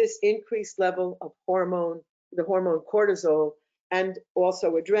 because of this increased level of the hormone cortisol, and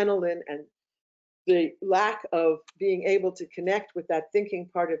also adrenaline, and the lack of being able to connect with that thinking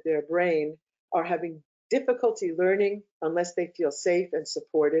part of their brain, are having difficulty learning unless they feel safe and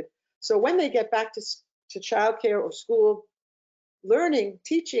supported. So when they get back to childcare or school, learning,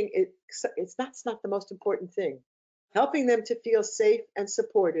 teaching, it's not the most important thing. Helping them to feel safe and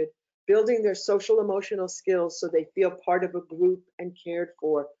supported, building their social emotional skills so they feel part of a group and cared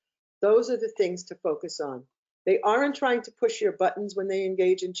for. Those are the things to focus on. They aren't trying to push your buttons when they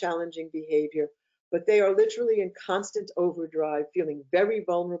engage in challenging behavior, but they are literally in constant overdrive, feeling very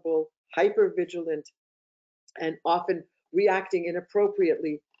vulnerable, hypervigilant, and often reacting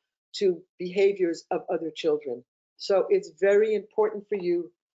inappropriately to behaviors of other children. So it's very important for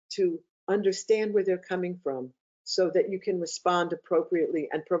you to understand where they're coming from so that you can respond appropriately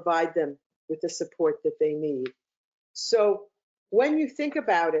and provide them with the support that they need. So when you think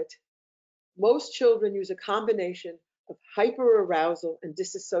about it, most children use a combination of hyperarousal and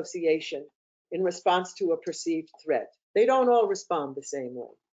disassociation in response to a perceived threat. They don't all respond the same way.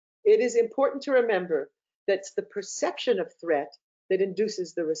 It is important to remember that's the perception of threat that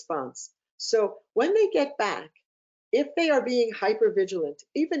induces the response. So when they get back, if they are being hypervigilant,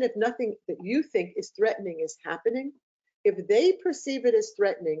 even if nothing that you think is threatening is happening, if they perceive it as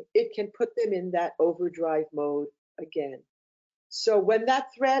threatening, it can put them in that overdrive mode again. So when that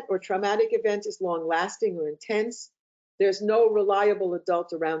threat or traumatic event is long lasting or intense, there's no reliable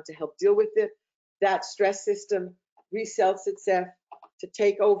adult around to help deal with it. That stress system resets itself to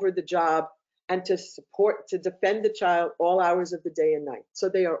take over the job and to support, to defend the child all hours of the day and night. So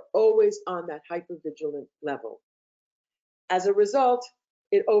they are always on that hypervigilant level. As a result,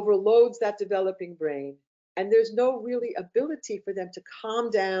 it overloads that developing brain, and there's no really ability for them to calm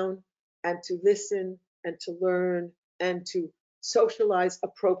down and to listen and to learn and to socialize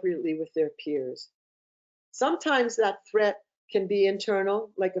appropriately with their peers. Sometimes that threat can be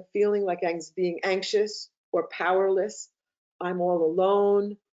internal, like a feeling like being anxious or powerless. I'm all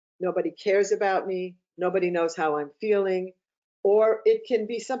alone. Nobody cares about me. Nobody knows how I'm feeling. Or it can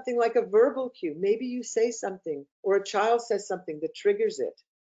be something like a verbal cue. Maybe you say something or a child says something that triggers it.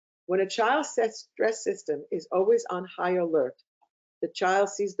 When a child's stress system is always on high alert, the child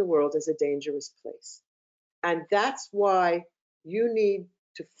sees the world as a dangerous place. And that's why you need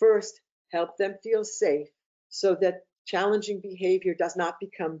to first help them feel safe so that challenging behavior does not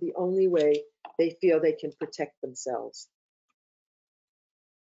become the only way they feel they can protect themselves.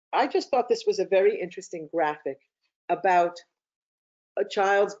 I just thought this was a very interesting graphic about a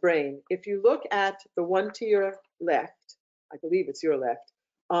child's brain. If you look at the one to your left, I believe it's your left,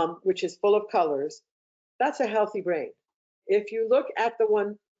 which is full of colors, that's a healthy brain. If you look at the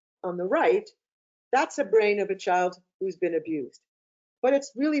one on the right, that's a brain of a child who's been abused. But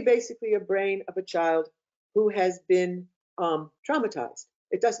it's really basically a brain of a child who has been traumatized.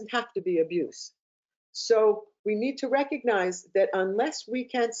 It doesn't have to be abuse. So we need to recognize that unless we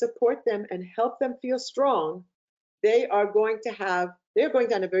can support them and help them feel strong, they're going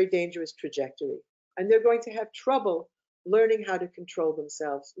down a very dangerous trajectory. And they're going to have trouble learning how to control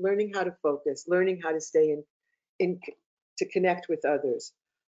themselves, learning how to focus, learning how to stay to connect with others.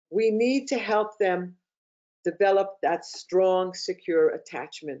 We need to help them develop that strong, secure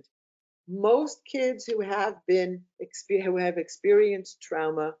attachment. Most kids who have experienced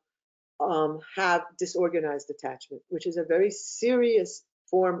trauma have disorganized attachment, which is a very serious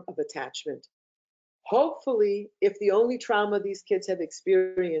form of attachment. Hopefully, if the only trauma these kids have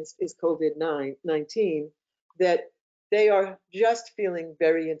experienced is COVID-19, that they are just feeling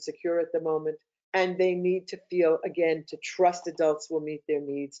very insecure at the moment, and they need to feel, again, to trust adults will meet their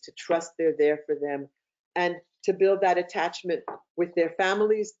needs, to trust they're there for them, and to build that attachment with their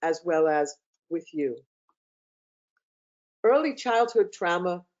families as well as with you. Early childhood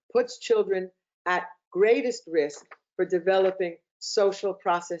trauma puts children at greatest risk for developing social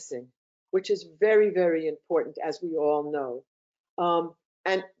processing, which is very, very important, as we all know.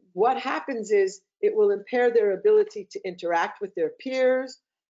 And what happens is it will impair their ability to interact with their peers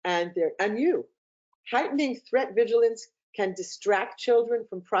and you. Heightening threat vigilance can distract children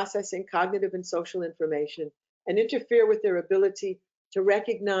from processing cognitive and social information and interfere with their ability to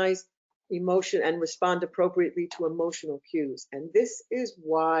recognize emotion and respond appropriately to emotional cues. And this is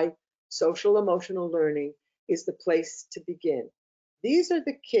why social emotional learning is the place to begin. These are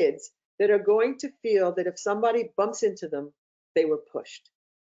the kids that are going to feel that if somebody bumps into them, they were pushed.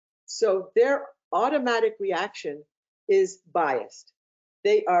 So their automatic reaction is biased.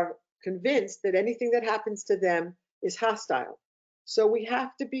 They are convinced that anything that happens to them is hostile. So we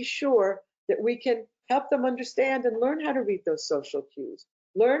have to be sure that we can help them understand and learn how to read those social cues,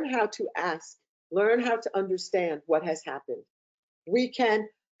 learn how to ask, learn how to understand what has happened. We can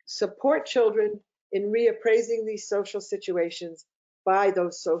support children in reappraising these social situations by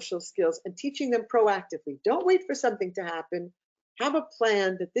those social skills and teaching them proactively. Don't wait for something to happen. Have a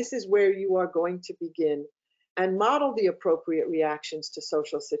plan that this is where you are going to begin, and model the appropriate reactions to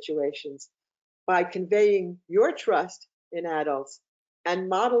social situations by conveying your trust in adults and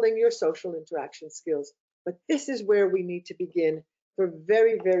modeling your social interaction skills. But this is where we need to begin for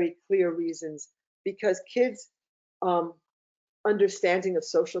very, very clear reasons, because kids' understanding of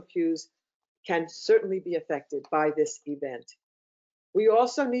social cues can certainly be affected by this event. We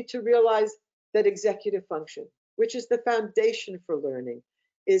also need to realize that executive function, which is the foundation for learning,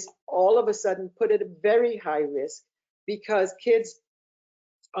 is all of a sudden put at a very high risk because kids'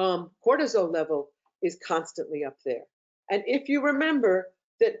 cortisol level is constantly up there. And if you remember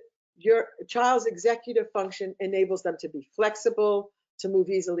that your child's executive function enables them to be flexible, to move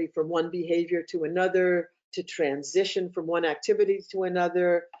easily from one behavior to another, to transition from one activity to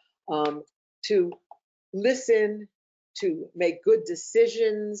another, to listen, to make good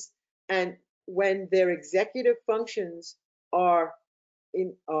decisions. And when their executive functions are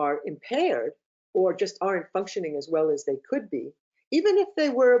impaired or just aren't functioning as well as they could be, even if they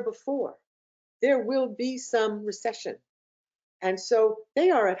were before, there will be some recession. And so they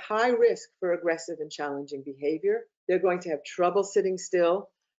are at high risk for aggressive and challenging behavior. They're going to have trouble sitting still.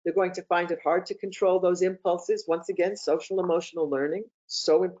 They're going to find it hard to control those impulses. Once again, social emotional learning,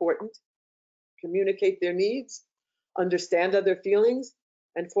 so important. Communicate their needs, understand other feelings,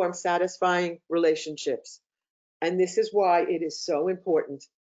 and form satisfying relationships. And this is why it is so important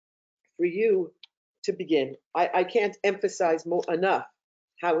for you to begin. I can't emphasize enough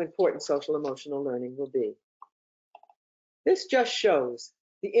how important social emotional learning will be. This just shows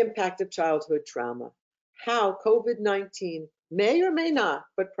the impact of childhood trauma, how COVID-19 may or may not,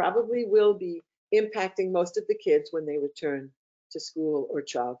 but probably will be impacting most of the kids when they return to school or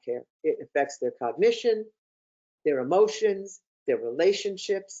childcare. It affects their cognition, their emotions, their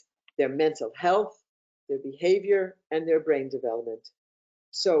relationships, their mental health, their behavior, and their brain development.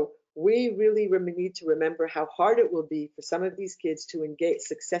 So we really need to remember how hard it will be for some of these kids to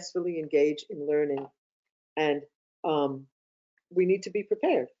successfully engage in learning. And we need to be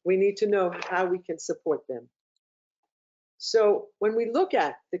prepared. We need to know how we can support them. So when we look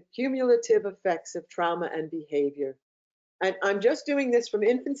at the cumulative effects of trauma and behavior, and I'm just doing this from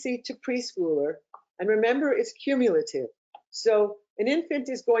infancy to preschooler, and remember, it's cumulative. So an infant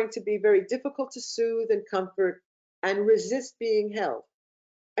is going to be very difficult to soothe and comfort and resist being held,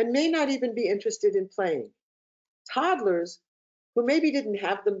 and may not even be interested in playing. Toddlers who maybe didn't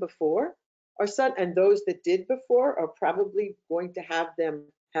have them before, and those that did before are probably going to have them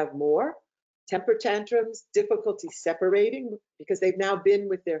have more. Temper tantrums, difficulty separating because they've now been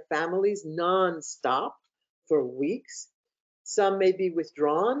with their families non-stop for weeks. Some may be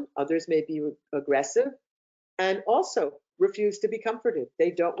withdrawn, others may be aggressive, and also refuse to be comforted.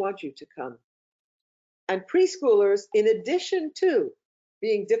 They don't want you to come. And preschoolers, in addition to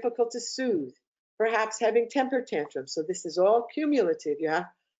being difficult to soothe, perhaps having temper tantrums. So this is all cumulative. You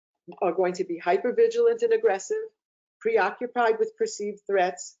are going to be hypervigilant and aggressive, preoccupied with perceived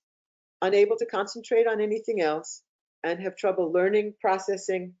threats, unable to concentrate on anything else, and have trouble learning,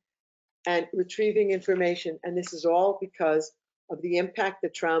 processing, and retrieving information. And this is all because of the impact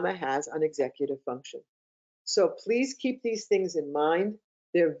that trauma has on executive function. So please keep these things in mind.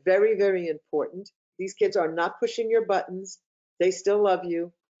 They're very, very important. These kids are not pushing your buttons. They still love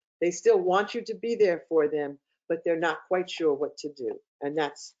you. They still want you to be there for them, but they're not quite sure what to do. And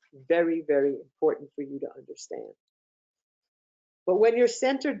that's very, very important for you to understand. But when your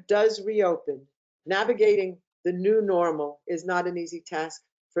center does reopen, navigating the new normal is not an easy task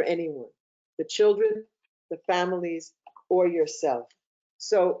for anyone, the children, the families, or yourself.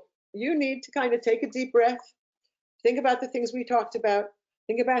 So you need to kind of take a deep breath, think about the things we talked about,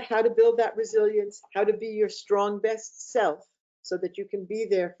 think about how to build that resilience, how to be your strong best self so that you can be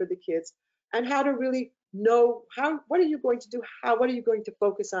there for the kids, and how to really know what are you going to do, what are you going to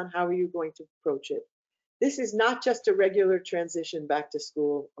focus on, how are you going to approach it. This is not just a regular transition back to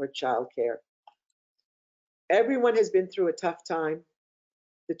school or childcare. Everyone has been through a tough time.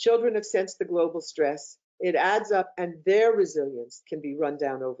 The children have sensed the global stress. It adds up, and their resilience can be run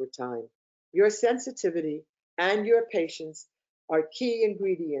down over time. Your sensitivity and your patience are key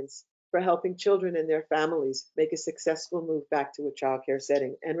ingredients for helping children and their families make a successful move back to a childcare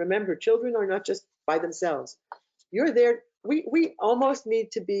setting. And remember, children are not just by themselves. You're there. We almost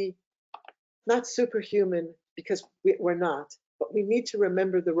need to be not superhuman, because we're not, but we need to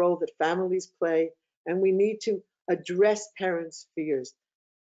remember the role that families play, and we need to address parents' fears.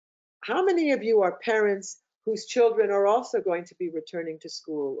 How many of you are parents whose children are also going to be returning to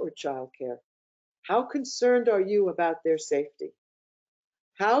school or childcare? How concerned are you about their safety?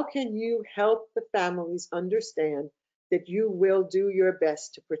 How can you help the families understand that you will do your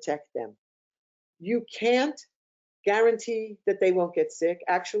best to protect them? You can't guarantee that they won't get sick.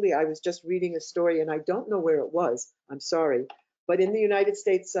 Actually, I was just reading a story, and I don't know where it was, I'm sorry, but in the United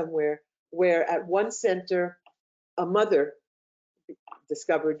States somewhere, where at one center, a mother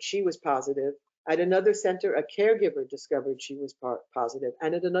discovered she was positive. At another center, a caregiver discovered she was positive.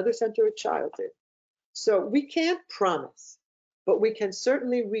 And at another center, a child did. So we can't promise, but we can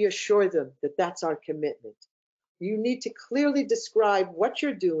certainly reassure them that that's our commitment. You need to clearly describe what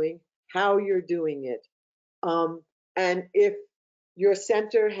you're doing, how you're doing it. And if your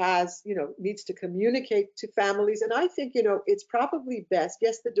center has, needs to communicate to families, and I think, it's probably best,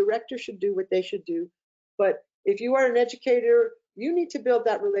 yes, the director should do what they should do, but if you are an educator, you need to build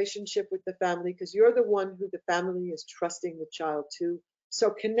that relationship with the family, because you're the one who the family is trusting the child to. So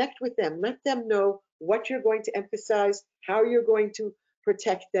connect with them, let them know what you're going to emphasize, how you're going to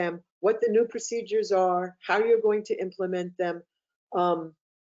protect them, what the new procedures are, how you're going to implement them.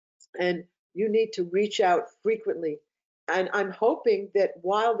 And you need to reach out frequently. And I'm hoping that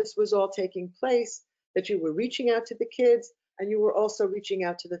while this was all taking place, that you were reaching out to the kids, and you were also reaching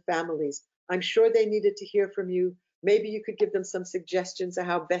out to the families. I'm sure they needed to hear from you. Maybe you could give them some suggestions of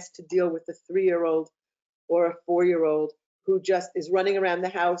how best to deal with a 3-year-old or a 4-year-old who just is running around the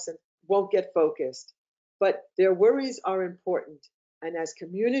house and won't get focused. But their worries are important. And as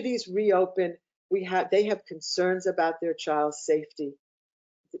communities reopen, they have concerns about their child's safety.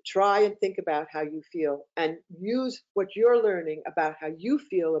 Try and think about how you feel, and use what you're learning about how you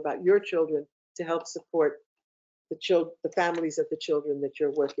feel about your children to help support the families of the children that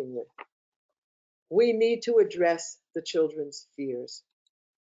you're working with. We need to address the children's fears.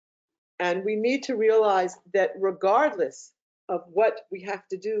 And we need to realize that regardless of what we have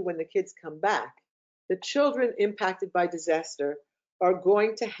to do when the kids come back, the children impacted by disaster are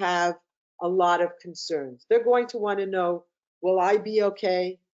going to have a lot of concerns. They're going to want to know, will I be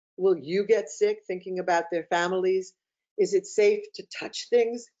okay? Will you get sick? Thinking about their families. Is it safe to touch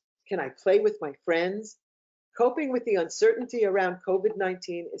things? Can I play with my friends? Coping with the uncertainty around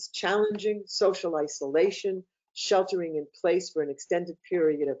COVID-19 is challenging. Social isolation, sheltering in place for an extended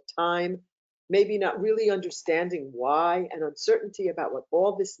period of time, maybe not really understanding why, and uncertainty about what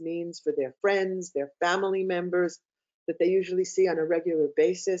all this means for their friends, their family members that they usually see on a regular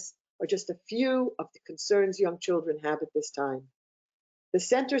basis, are just a few of the concerns young children have at this time. The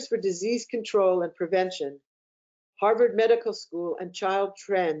Centers for Disease Control and Prevention, Harvard Medical School, and Child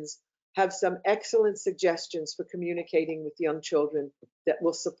Trends have some excellent suggestions for communicating with young children that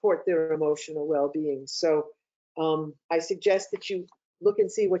will support their emotional well-being. So I suggest that you look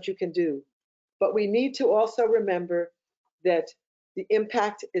and see what you can do. But we need to also remember that the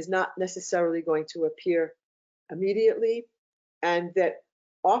impact is not necessarily going to appear immediately, and that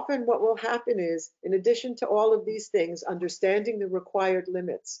often what will happen is, in addition to all of these things, understanding the required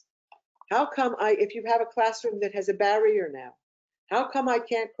limits. How come if you have a classroom that has a barrier now, how come I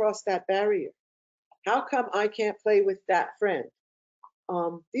can't cross that barrier? How come I can't play with that friend?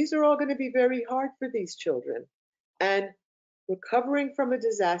 These are all going to be very hard for these children. And recovering from a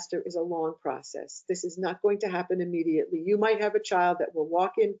disaster is a long process. This is not going to happen immediately. You might have a child that will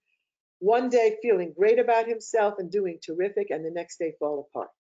walk in one day feeling great about himself and doing terrific, and the next day fall apart.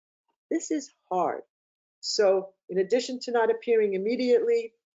 This is hard. So in addition to not appearing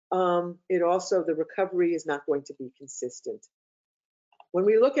immediately, the recovery is not going to be consistent. When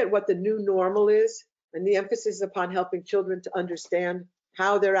we look at what the new normal is, and the emphasis upon helping children to understand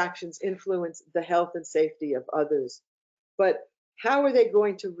how their actions influence the health and safety of others, but how are they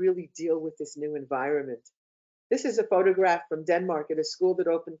going to really deal with this new environment? This is a photograph from Denmark at a school that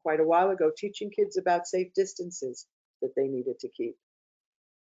opened quite a while ago, teaching kids about safe distances that they needed to keep.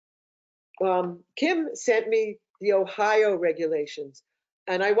 Kim sent me the Ohio regulations,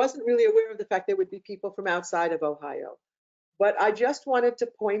 and I wasn't really aware of the fact there would be people from outside of Ohio. But I just wanted to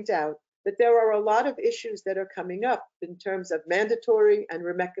point out that there are a lot of issues that are coming up in terms of mandatory and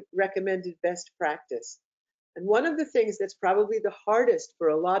recommended best practice. And one of the things that's probably the hardest for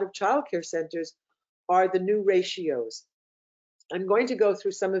a lot of childcare centers are the new ratios. I'm going to go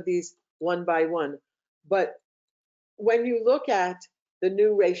through some of these one by one, but when you look at the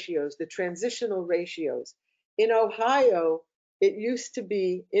new ratios, the transitional ratios, in Ohio, it used to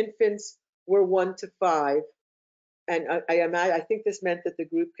be infants were 1 to 5, and I think this meant that the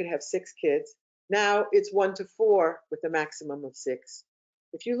group could have 6 kids. Now it's 1 to 4 with a maximum of 6.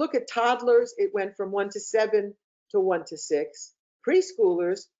 If you look at toddlers, it went from 1 to 7 to 1 to 6.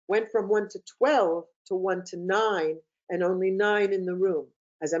 Preschoolers went from 1 to 12 to 1 to 9, and only 9 in the room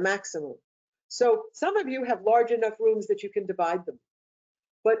as a maximum. So some of you have large enough rooms that you can divide them,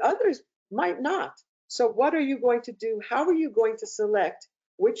 but others might not. So what are you going to do? How are you going to select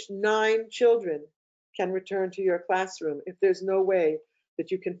which 9 children can return to your classroom if there's no way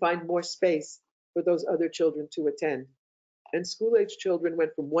that you can find more space for those other children to attend? And school-age children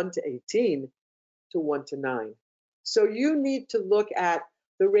went from 1 to 18 to 1 to 9. So you need to look at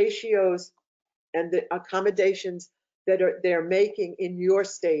the ratios and the accommodations that they're making in your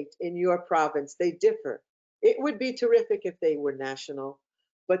state, in your province. They differ. It would be terrific if they were national,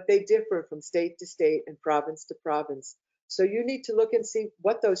 but they differ from state to state and province to province. So you need to look and see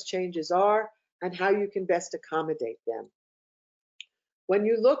what those changes are and how you can best accommodate them. When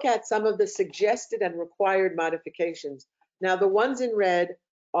you look at some of the suggested and required modifications, now the ones in red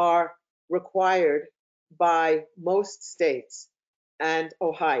are required by most states and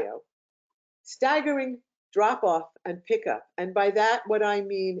Ohio. Staggering drop-off and pickup. And by that, what I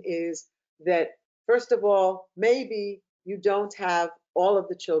mean is that, first of all, maybe you don't have all of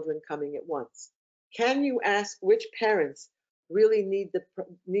the children coming at once. Can you ask which parents really need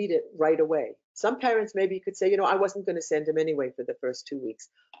it right away? Some parents, maybe you could say, I wasn't going to send him anyway for the first 2 weeks.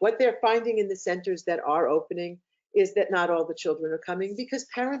 What they're finding in the centers that are opening is that not all the children are coming because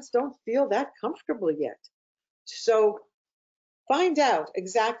parents don't feel that comfortable yet. So find out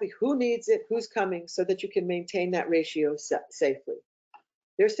exactly who needs it, who's coming, so that you can maintain that ratio safely.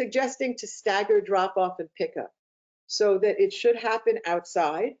 They're suggesting to stagger drop-off and pickup so that it should happen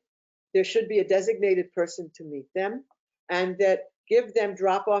outside. There should be a designated person to meet them, and that give them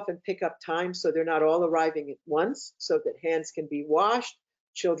drop-off and pickup time so they're not all arriving at once, so that hands can be washed,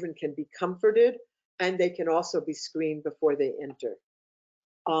 children can be comforted, and they can also be screened before they enter.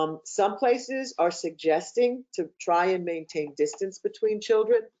 Some places are suggesting to try and maintain distance between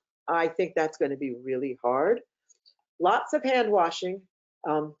children. I think that's going to be really hard. Lots of hand washing,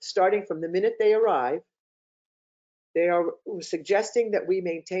 starting from the minute they arrive. They are suggesting that we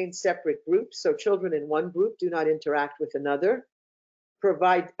maintain separate groups, so children in one group do not interact with another.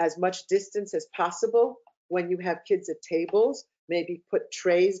 Provide as much distance as possible when you have kids at tables. Maybe put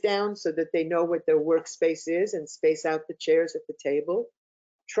trays down so that they know what their workspace is and space out the chairs at the table.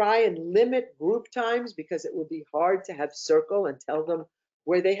 Try and limit group times because it will be hard to have circle and tell them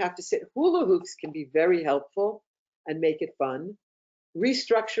where they have to sit. Hula hoops can be very helpful and make it fun.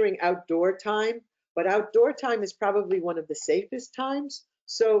 Restructuring outdoor time, but outdoor time is probably one of the safest times.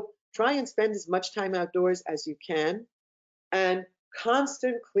 So try and spend as much time outdoors as you can. And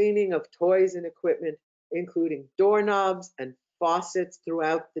constant cleaning of toys and equipment, including doorknobs and faucets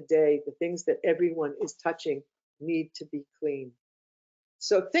throughout the day. The things that everyone is touching need to be clean.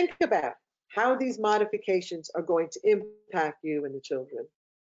 So think about how these modifications are going to impact you and the children.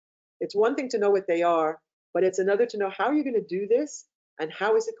 It's one thing to know what they are, but it's another to know how you're going to do this and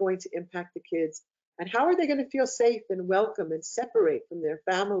how is it going to impact the kids and how are they going to feel safe and welcome and separate from their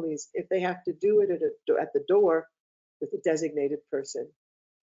families if they have to do it at the door with a designated person.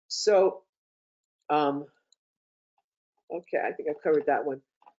 So, okay, I think I've covered that one.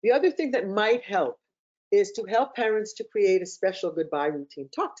 The other thing that might help is to help parents to create a special goodbye routine.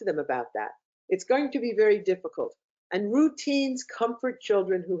 Talk to them about that. It's going to be very difficult. And routines comfort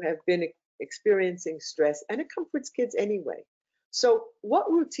children who have been experiencing stress, and it comforts kids anyway. So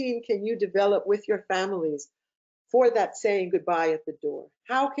what routine can you develop with your families for that saying goodbye at the door?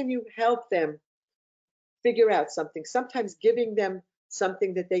 How can you help them figure out something? Sometimes giving them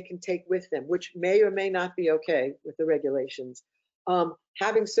something that they can take with them, which may or may not be okay with the regulations.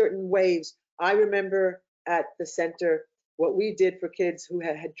 Having certain waves. I remember at the center, what we did for kids who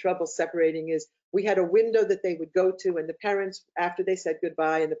had trouble separating is we had a window that they would go to, and the parents, after they said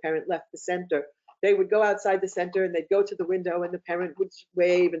goodbye and the parent left the center, they would go outside the center and they'd go to the window and the parent would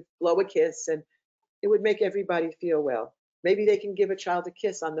wave and blow a kiss, and it would make everybody feel well. Maybe they can give a child a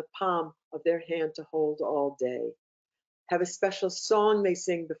kiss on the palm of their hand to hold all day. Have a special song they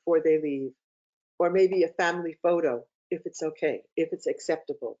sing before they leave, or maybe a family photo if it's okay, if it's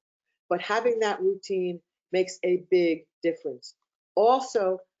acceptable. But having that routine makes a big difference.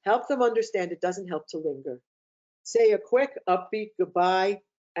 Also, help them understand it doesn't help to linger. Say a quick, upbeat goodbye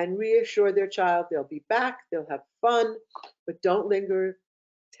and reassure their child they'll be back, they'll have fun, but don't linger.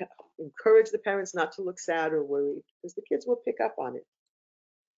 Encourage the parents not to look sad or worried, because the kids will pick up on it.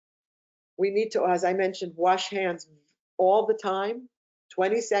 We need to, as I mentioned, wash hands all the time,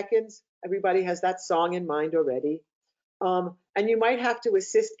 20 seconds. Everybody has that song in mind already. And you might have to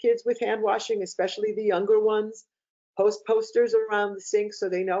assist kids with hand washing, especially the younger ones. Post posters around the sink so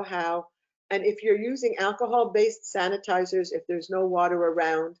they know how. And if you're using alcohol-based sanitizers, if there's no water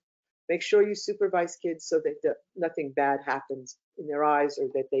around, make sure you supervise kids so that nothing bad happens in their eyes or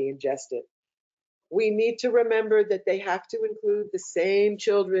that they ingest it. We need to remember that they have to include the same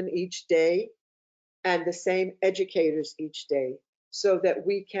children each day and the same educators each day, so that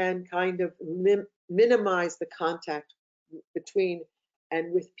we can kind of minimize the contact between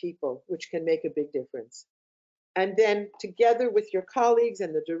and with people, which can make a big difference. And then together with your colleagues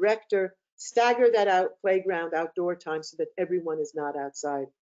and the director, stagger that out playground outdoor time so that everyone is not outside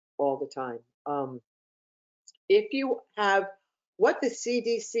all the time. If you have what the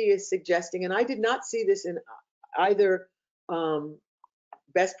CDC is suggesting, and I did not see this in either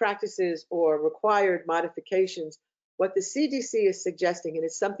best practices or required modifications, what the CDC is suggesting, and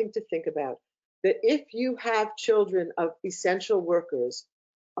it's something to think about, that if you have children of essential workers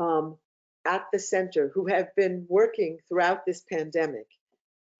at the center who have been working throughout this pandemic,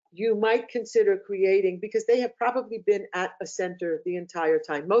 you might consider creating, because they have probably been at a center the entire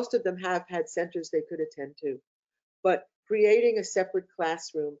time. Most of them have had centers they could attend to, but creating a separate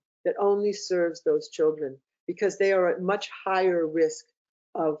classroom that only serves those children, because they are at much higher risk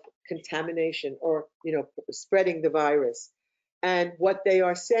of contamination or, spreading the virus. And what they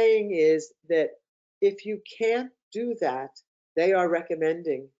are saying is that if you can't do that, they are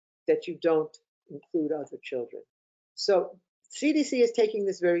recommending that you don't include other children. So CDC is taking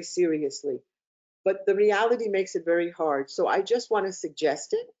this very seriously, but the reality makes it very hard. So I just want to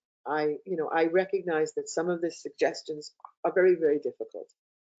suggest it. I recognize that some of the suggestions are very, very difficult.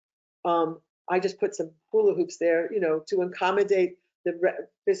 I just put some hula hoops there, to accommodate the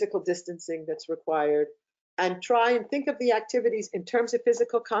physical distancing that's required, and try and think of the activities in terms of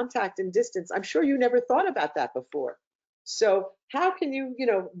physical contact and distance. I'm sure you never thought about that before. So how can you,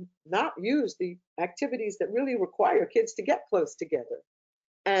 not use the activities that really require kids to get close together,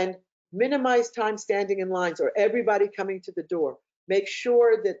 and minimize time standing in lines or everybody coming to the door. Make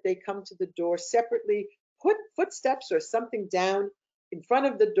sure that they come to the door separately, put footsteps or something down in front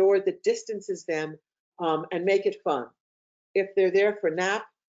of the door that distances them, and make it fun. If they're there for nap,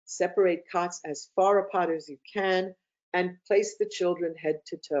 separate cots as far apart as you can and place the children head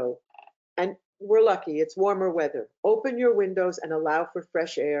to toe. And we're lucky, it's warmer weather. Open your windows and allow for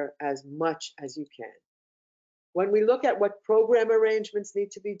fresh air as much as you can. When we look at what program arrangements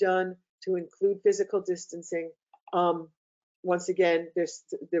need to be done to include physical distancing, once again,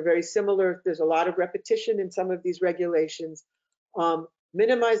 they're very similar. There's a lot of repetition in some of these regulations.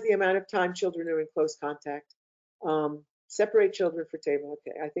 Minimize the amount of time children are in close contact. Separate children for table.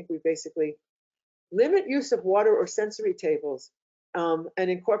 Okay, I think we basically limit use of water or sensory tables, and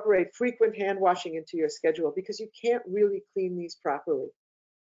incorporate frequent hand washing into your schedule, because you can't really clean these properly.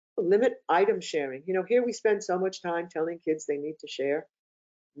 Limit item sharing. Here we spend so much time telling kids they need to share.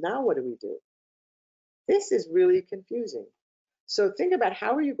 Now what do? This is really confusing. So think about,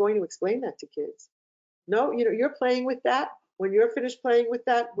 how are you going to explain that to kids? No, you're playing with that. When you're finished playing with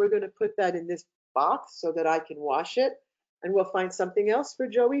that, we're going to put that in this box so that I can wash it, and we'll find something else for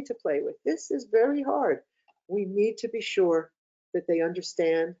Joey to play with. This is very hard. We need to be sure that they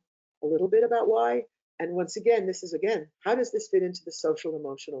understand a little bit about why. And once again, how does this fit into the social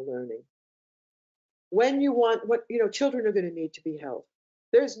emotional learning? When you want children are going to need to be held.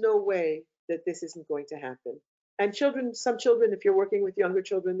 There's no way that this isn't going to happen. And some children, if you're working with younger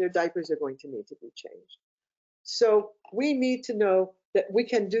children, their diapers are going to need to be changed. So we need to know that we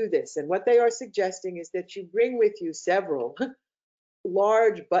can do this. And what they are suggesting is that you bring with you several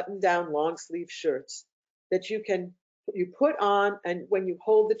large button-down long sleeve shirts that you put on, and when you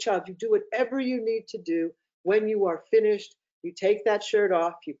hold the child, you do whatever you need to do. When you are finished, you take that shirt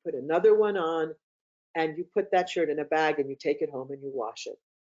off, you put another one on, and you put that shirt in a bag and you take it home and you wash it.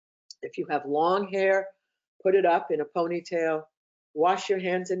 If you have long hair, put it up in a ponytail, Wash your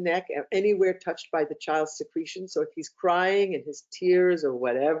hands and neck anywhere touched by the child's secretion. So if he's crying and his tears or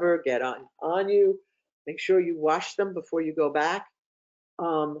whatever get on you, make sure you wash them before you go back.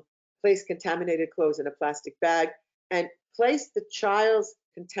 Place contaminated clothes in a plastic bag, and place the child's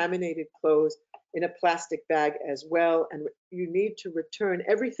contaminated clothes in a plastic bag as well. And you need to return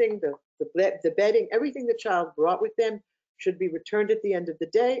everything, the bedding, everything the child brought with them should be returned at the end of the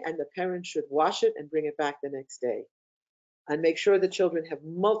day, and the parents should wash it and bring it back the next day. And make sure the children have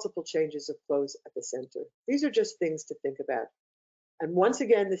multiple changes of clothes at the center. These are just things to think about. And once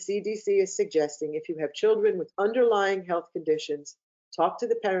again, the CDC is suggesting if you have children with underlying health conditions, talk to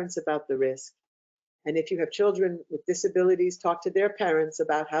the parents about the risk. And if you have children with disabilities, talk to their parents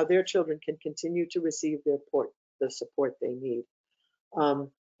about how their children can continue to receive the support they need.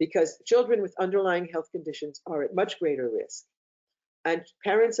 Because children with underlying health conditions are at much greater risk. And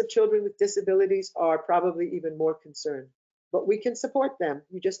parents of children with disabilities are probably even more concerned. But we can support them.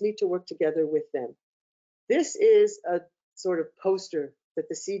 You just need to work together with them. This is a sort of poster that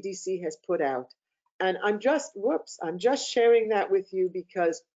the CDC has put out. And I'm just sharing that with you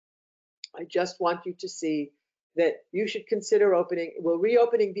because I just want you to see that you should consider opening. Will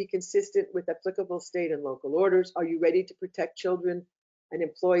reopening be consistent with applicable state and local orders? Are you ready to protect children and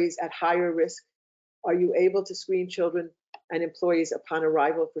employees at higher risk? Are you able to screen children and employees upon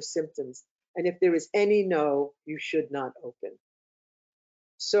arrival for symptoms? And if there is any no, you should not open.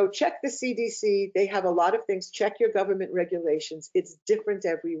 So check the CDC. They have a lot of things. Check your government regulations. It's different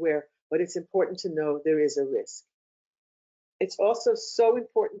everywhere, but it's important to know there is a risk. It's also so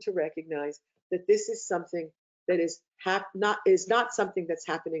important to recognize that this is something that is not something that's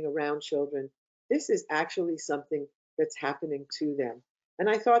happening around children. This is actually something that's happening to them. And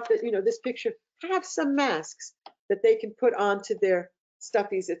I thought that, this picture, have some masks that they can put onto their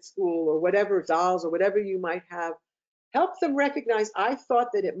stuffies at school or whatever, dolls or whatever you might have. Help them recognize. I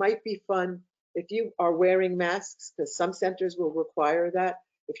thought that it might be fun if you are wearing masks, because some centers will require that.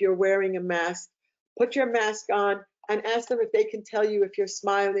 If you're wearing a mask, put your mask on and ask them if they can tell you if you're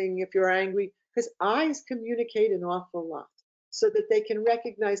smiling, if you're angry, because eyes communicate an awful lot, so that they can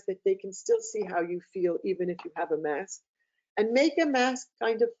recognize that they can still see how you feel even if you have a mask. And make a mask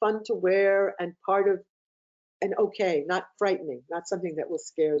kind of fun to wear and part of and okay, not frightening, not something that will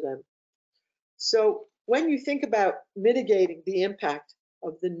scare them. So when you think about mitigating the impact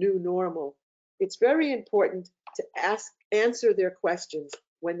of the new normal, it's very important to answer their questions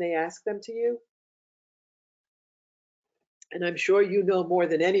when they ask them to you. And I'm sure you know more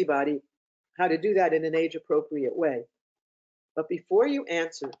than anybody how to do that in an age-appropriate way. But before you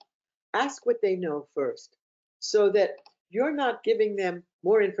answer, ask what they know first, so that you're not giving them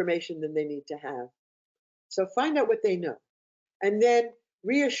more information than they need to have. So find out what they know, and then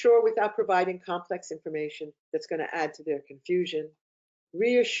reassure without providing complex information that's going to add to their confusion.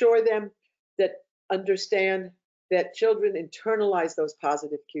 Reassure them that understand that children internalize those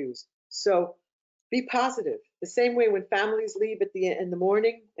positive cues. So be positive. The same way when families leave in the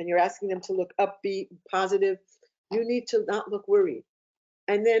morning and you're asking them to look upbeat and positive, you need to not look worried.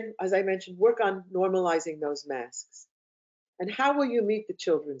 And then, as I mentioned, work on normalizing those masks. And how will you meet the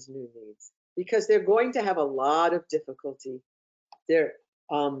children's new needs? Because they're going to have a lot of difficulty.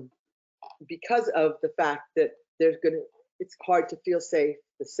 Because of the fact that it's hard to feel safe,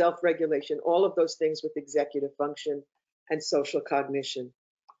 the self-regulation, all of those things with executive function and social cognition.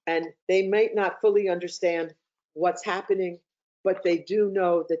 And they might not fully understand what's happening, but they do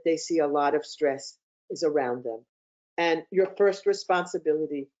know that they see a lot of stress is around them. And your first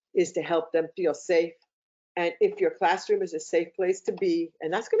responsibility is to help them feel safe. And if your classroom is a safe place to be,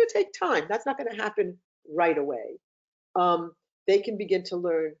 and that's going to take time, that's not going to happen right away, they can begin to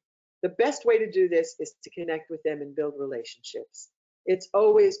learn. The best way to do this is to connect with them and build relationships. It's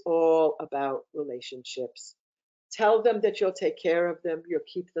always all about relationships. Tell them that you'll take care of them, you'll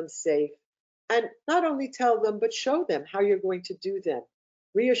keep them safe. And not only tell them, but show them how you're going to do them.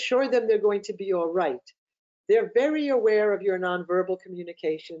 Reassure them they're going to be all right. They're very aware of your nonverbal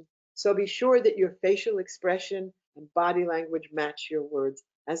communication, so be sure that your facial expression and body language match your words.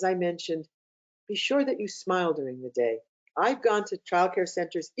 As I mentioned, be sure that you smile during the day. I've gone to childcare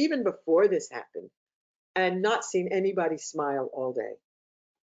centers even before this happened and not seen anybody smile all day.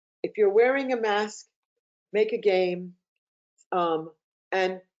 If you're wearing a mask, make a game,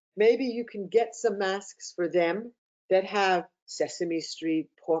 and maybe you can get some masks for them that have Sesame Street,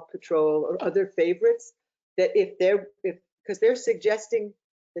 Paw Patrol, or other favorites, that because they're suggesting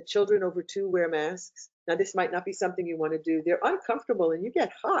that children over 2 wear masks. Now, this might not be something you want to do. They're uncomfortable and you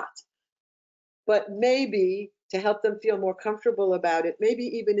get hot. But maybe to help them feel more comfortable about it, maybe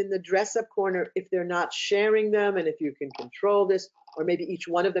even in the dress-up corner if they're not sharing them, and if you can control this, or maybe each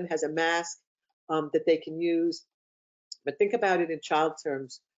one of them has a mask that they can use. But think about it in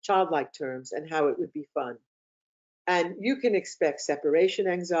childlike terms, and how it would be fun. And you can expect separation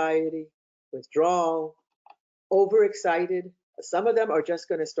anxiety, withdrawal, overexcited. Some of them are just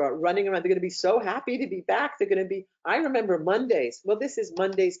going to start running around. They're going to be so happy to be back. They're going to be, I remember Mondays. Well, this is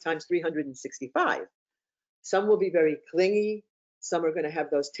Mondays times 365. Some will be very clingy. Some are going to have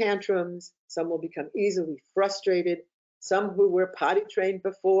those tantrums. Some will become easily frustrated. Some who were potty trained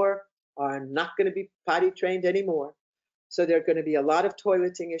before are not going to be potty trained anymore. So there are going to be a lot of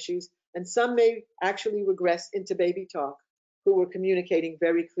toileting issues. And some may actually regress into baby talk, who were communicating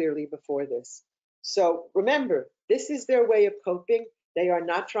very clearly before this. So remember, this is their way of coping. They are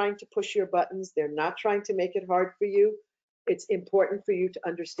not trying to push your buttons. They're not trying to make it hard for you. It's important for you to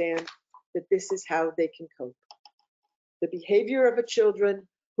understand that this is how they can cope. The behavior of a children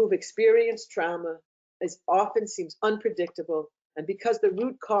who've experienced trauma often seems unpredictable, and because the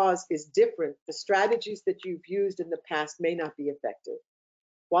root cause is different, the strategies that you've used in the past may not be effective.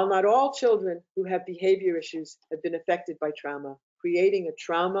 While not all children who have behavior issues have been affected by trauma, creating a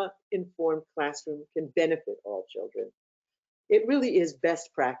trauma-informed classroom can benefit all children. It really is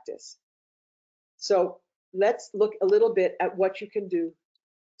best practice. So let's look a little bit at what you can do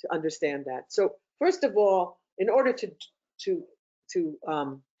to understand that. So first of all, in order to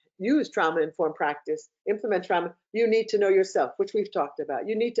use trauma-informed practice, implement trauma, you need to know yourself, which we've talked about.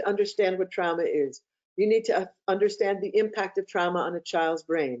 You need to understand what trauma is. You need to understand the impact of trauma on a child's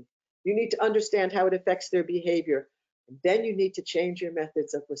brain. You need to understand how it affects their behavior. And then you need to change your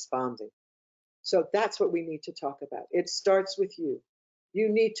methods of responding. So that's what we need to talk about. It starts with you. You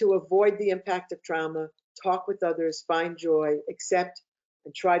need to avoid the impact of trauma, talk with others, find joy, accept,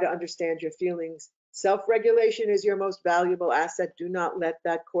 and try to understand your feelings. Self-regulation is your most valuable asset. Do not let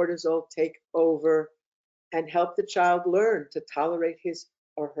that cortisol take over, and help the child learn to tolerate his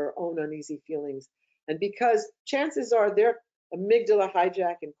or her own uneasy feelings. And because chances are their amygdala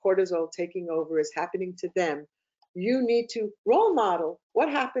hijack and cortisol taking over is happening to them, you need to role model what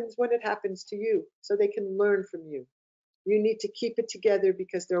happens when it happens to you so they can learn from you. You need to keep it together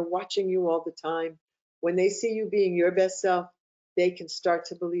because they're watching you all the time. When they see you being your best self, they can start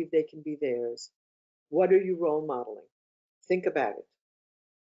to believe they can be theirs. What are you role modeling? Think about it.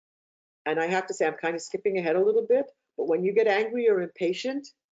 And I have to say, I'm kind of skipping ahead a little bit, but when you get angry or impatient,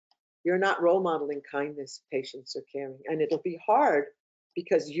 you're not role modeling kindness, patience, or caring. And it'll be hard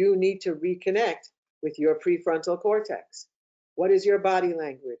because you need to reconnect with your prefrontal cortex. What is your body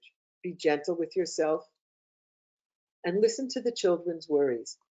language? Be gentle with yourself and listen to the children's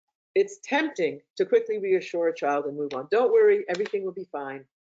worries. It's tempting to quickly reassure a child and move on. Don't worry, everything will be fine.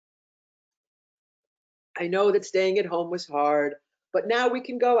 I know that staying at home was hard, but now we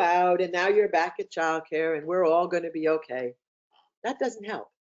can go out and now you're back at childcare and we're all going to be okay. That doesn't help.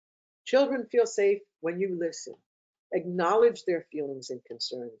 Children feel safe when you listen. Acknowledge their feelings and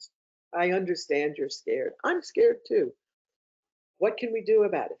concerns. I understand you're scared. I'm scared too. What can we do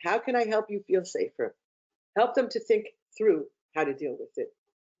about it? How can I help you feel safer? Help them to think through how to deal with it.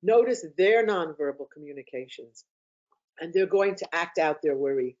 Notice their nonverbal communications, and they're going to act out their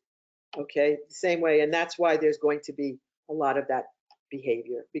worry, okay, the same way. And that's why there's going to be a lot of that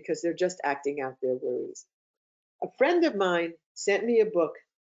behavior, because they're just acting out their worries. A friend of mine sent me a book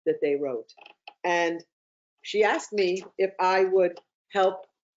that they wrote, and she asked me if I would help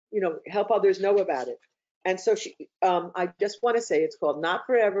others know about it. And so I just want to say it's called Not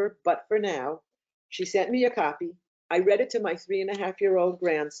Forever, But For Now. She sent me a copy. I read it to my 3.5-year-old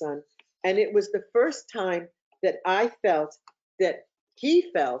grandson, and it was the first time that he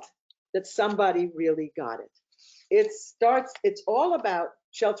felt that somebody really got it. It's all about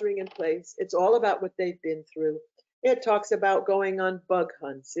sheltering in place. It's all about what they've been through. It talks about going on bug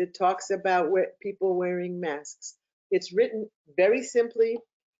hunts. It talks about people wearing masks. It's written very simply.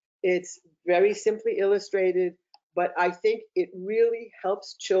 It's very simply illustrated, but I think it really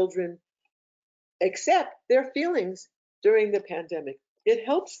helps children accept their feelings during the pandemic. It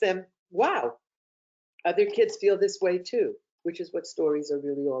helps them, wow, other kids feel this way too, which is what stories are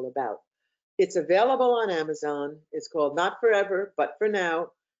really all about. It's available on Amazon. It's called Not Forever, But For Now.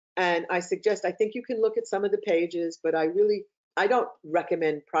 And I think you can look at some of the pages, but I don't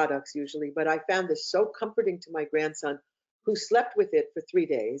recommend products usually, but I found this so comforting to my grandson, who slept with it for 3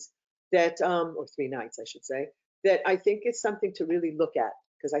 days, or 3 nights, I should say, that I think it's something to really look at,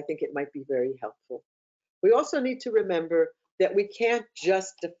 because I think it might be very helpful. We also need to remember that we can't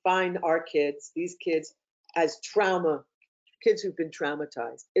just define these kids, as kids who've been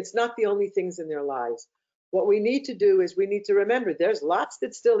traumatized. It's not the only things in their lives. What we need to do is we need to remember there's lots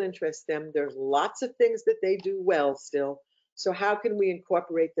that still interest them. There's lots of things that they do well still. So how can we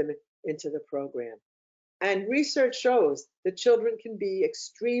incorporate them into the program? And research shows that children can be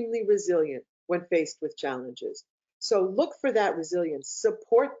extremely resilient when faced with challenges. So look for that resilience,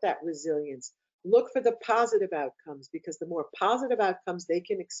 support that resilience, look for the positive outcomes, because the more positive outcomes they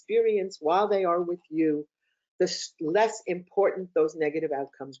can experience while they are with you, the less important those negative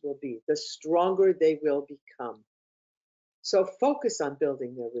outcomes will be, the stronger they will become. So focus on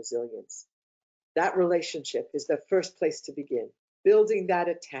building their resilience. That relationship is the first place to begin. Building that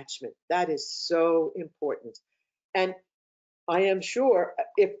attachment, that is so important. And I am sure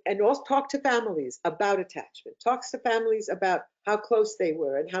and also talk to families about attachment, talks to families about how close they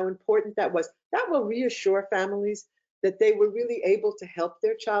were and how important that was. That will reassure families that they were really able to help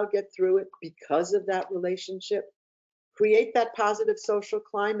their child get through it because of that relationship. Create that positive social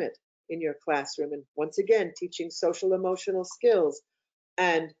climate in your classroom. And once again, teaching social emotional skills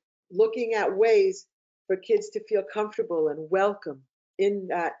and looking at ways for kids to feel comfortable and welcome in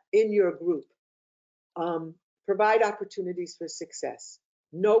your group. Provide opportunities for success.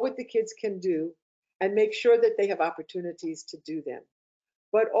 Know what the kids can do and make sure that they have opportunities to do them.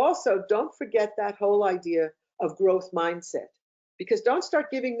 But also don't forget that whole idea of growth mindset, because don't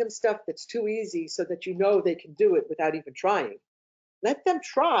start giving them stuff that's too easy so that you know they can do it without even trying. Let them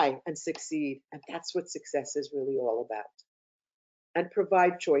try and succeed, and that's what success is really all about. And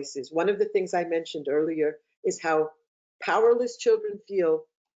provide choices. One of the things I mentioned earlier is how powerless children feel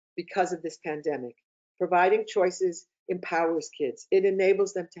because of this pandemic. Providing choices empowers kids. It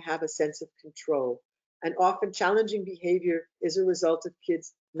enables them to have a sense of control. And often challenging behavior is a result of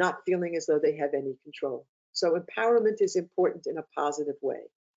kids not feeling as though they have any control. So empowerment is important in a positive way.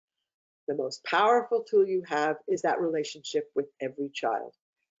 The most powerful tool you have is that relationship with every child.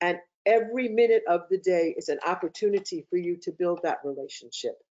 And every minute of the day is an opportunity for you to build that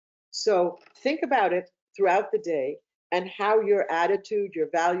relationship. So think about it throughout the day and how your attitude, your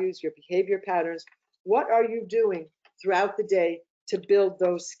values, your behavior patterns, what are you doing throughout the day to build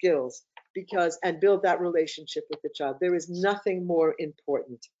those skills and build that relationship with the child. There is nothing more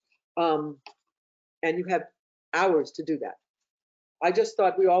important. And you have hours to do that. I just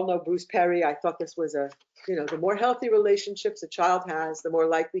thought, we all know Bruce Perry. I thought this was the more healthy relationships a child has, the more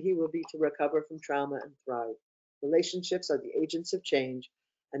likely he will be to recover from trauma and thrive. Relationships are the agents of change,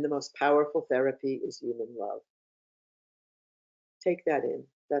 and the most powerful therapy is human love. Take that in.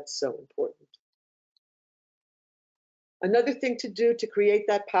 That's so important. Another thing to do to create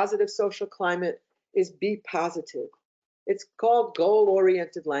that positive social climate is be positive. It's called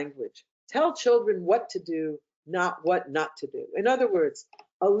goal-oriented language. Tell children what to do, not what not to do. In other words,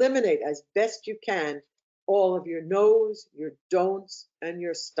 eliminate as best you can all of your no's, your don'ts, and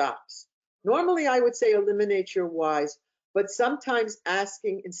your stops. Normally, I would say eliminate your whys, but sometimes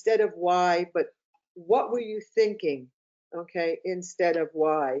asking instead of why, but what were you thinking, okay, instead of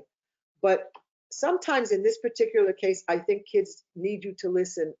why. But sometimes in this particular case, I think kids need you to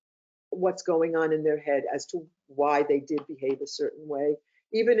listen what's going on in their head as to why they did behave a certain way,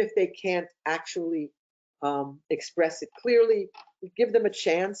 even if they can't actually express it clearly. Give them a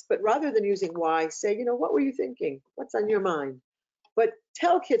chance, but rather than using why, say, what were you thinking? What's on your mind? But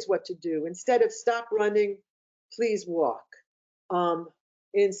tell kids what to do. Instead of stop running, please walk.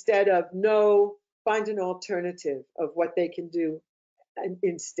 Instead of no, find an alternative of what they can do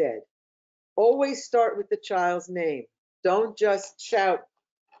instead. Always start with the child's name. Don't just shout,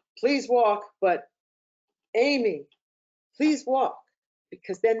 please walk, but Amy, please walk,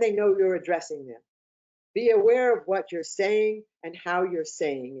 because then they know you're addressing them. Be aware of what you're saying and how you're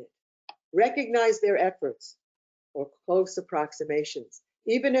saying it. Recognize their efforts or close approximations.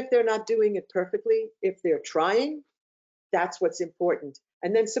 Even if they're not doing it perfectly, if they're trying, that's what's important.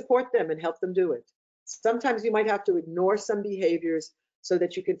 And then support them and help them do it. Sometimes you might have to ignore some behaviors so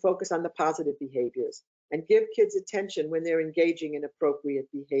that you can focus on the positive behaviors, and give kids attention when they're engaging in appropriate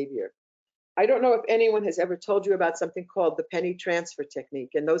behavior. I don't know if anyone has ever told you about something called the penny transfer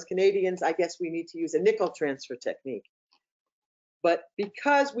technique. And those Canadians, I guess we need to use a nickel transfer technique. But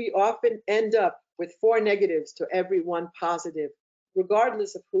because we often end up with 4 negatives to every 1 positive,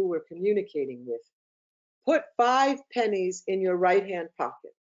 regardless of who we're communicating with, put 5 pennies in your right-hand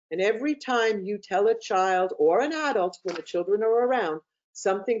pocket. And every time you tell a child or an adult, when the children are around,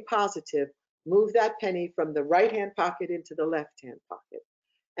 something positive, move that penny from the right-hand pocket into the left-hand pocket.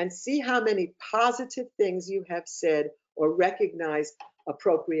 And see how many positive things you have said or recognized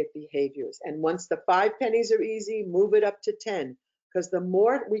appropriate behaviors. And once the 5 pennies are easy, move it up to 10, because the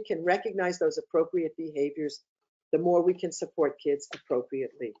more we can recognize those appropriate behaviors, the more we can support kids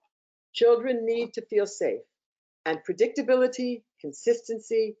appropriately. Children need to feel safe, and predictability,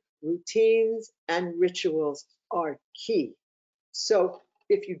 consistency, routines, and rituals are key. So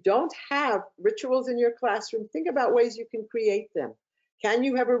if you don't have rituals in your classroom, think about ways you can create them. Can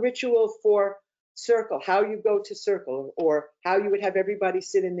you have a ritual for circle, how you go to circle, or how you would have everybody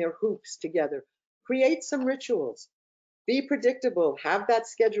sit in their hoops together? Create some rituals. Be predictable, have that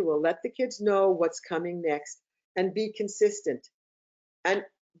schedule, let the kids know what's coming next, and be consistent. And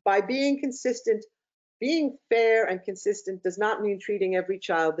by being consistent, being fair and consistent does not mean treating every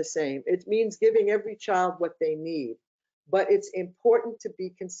child the same. It means giving every child what they need. But it's important to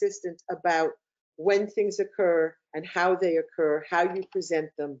be consistent about when things occur and how they occur, how you present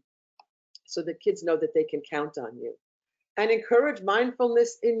them, so that kids know that they can count on you. And encourage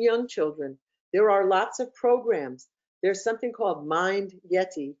mindfulness in young children. There are lots of programs. There's something called Mind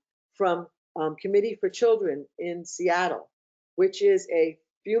Yeti from Committee for Children in Seattle, which is a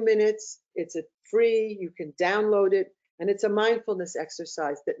few minutes. It's a free, you can download it, and it's a mindfulness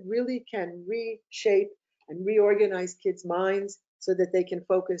exercise that really can reshape and reorganize kids' minds so that they can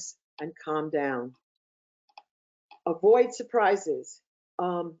focus and calm down. Avoid surprises.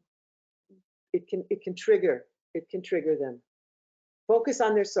 It can trigger them. Focus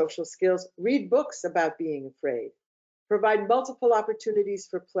on their social skills. Read books about being afraid. Provide multiple opportunities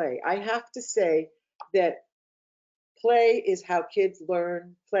for play. I have to say that play is how kids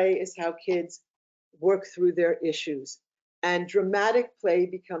learn. Play is how kids work through their issues. And dramatic play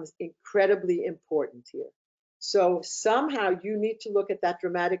becomes incredibly important here. So somehow you need to look at that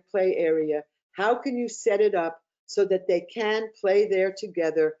dramatic play area. How can you set it up so that they can play there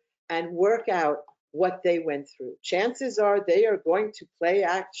together and work out what they went through? Chances are they are going to play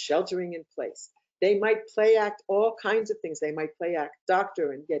act sheltering in place. They might play act all kinds of things. They might play act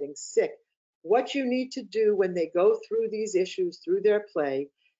doctor and getting sick. What you need to do when they go through these issues through their play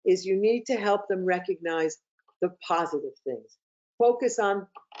is you need to help them recognize the positive things. Focus on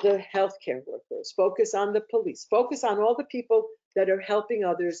the healthcare workers, focus on the police, focus on all the people that are helping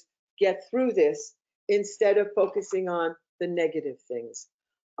others get through this instead of focusing on the negative things.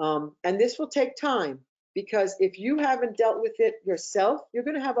 And this will take time, because if you haven't dealt with it yourself, you're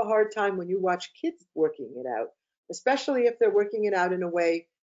going to have a hard time when you watch kids working it out, especially if they're working it out in a way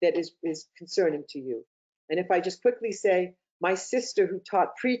that is concerning to you. And if I just quickly say, my sister who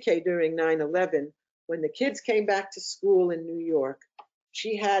taught pre-K during 9/11, when the kids came back to school in New York,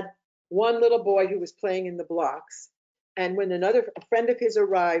 she had one little boy who was playing in the blocks. And when a friend of his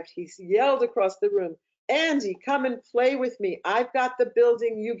arrived, he yelled across the room, "Andy, come and play with me. I've got the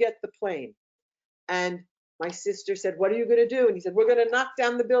building, you get the plane." And my sister said, "What are you going to do?" And he said, "We're going to knock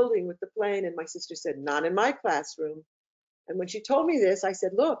down the building with the plane." And my sister said, "Not in my classroom." And when she told me this, I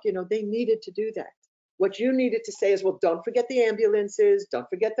said, look, they needed to do that. What you needed to say is, well, don't forget the ambulances, don't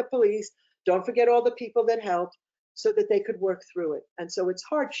forget the police, don't forget all the people that helped, so that they could work through it. And so it's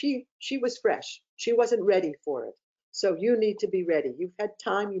hard. She was fresh. She wasn't ready for it. So you need to be ready. You've had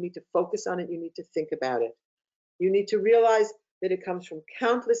time. You need to focus on it. You need to think about it. You need to realize that it comes from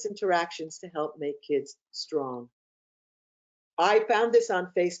countless interactions to help make kids strong. I found this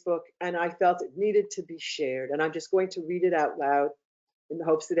on Facebook and I felt it needed to be shared. And I'm just going to read it out loud in the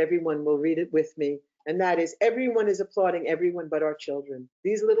hopes that everyone will read it with me. And that is, everyone is applauding everyone but our children.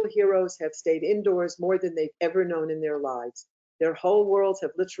 These little heroes have stayed indoors more than they've ever known in their lives. Their whole worlds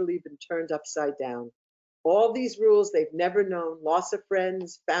have literally been turned upside down. All these rules they've never known, loss of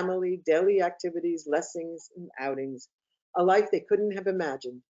friends, family, daily activities, lessons, and outings, a life they couldn't have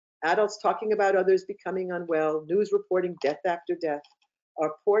imagined. Adults talking about others becoming unwell, news reporting death after death.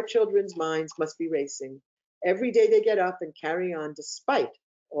 Our poor children's minds must be racing. Every day they get up and carry on despite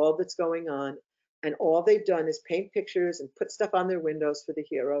all that's going on, and all they've done is paint pictures and put stuff on their windows for the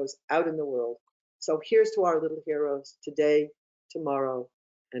heroes out in the world. So here's to our little heroes today, tomorrow,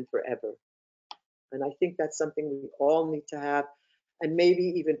 and forever. And I think that's something we all need to have, and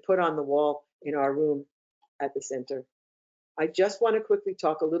maybe even put on the wall in our room at the center. I just want to quickly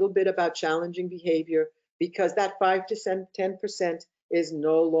talk a little bit about challenging behavior, because that 5 to 10% is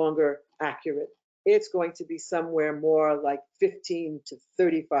no longer accurate. It's going to be somewhere more like 15 to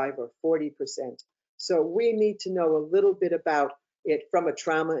 35 or 40%. So we need to know a little bit about it from a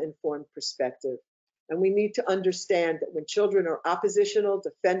trauma-informed perspective. And we need to understand that when children are oppositional,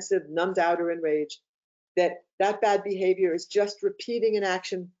 defensive, numbed out, or enraged, that bad behavior is just repeating an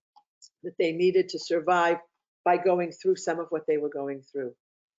action that they needed to survive by going through some of what they were going through.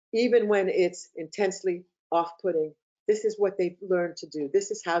 Even when it's intensely off-putting, this is what they've learned to do.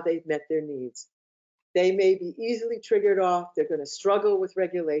 This is how they've met their needs. They may be easily triggered off. They're going to struggle with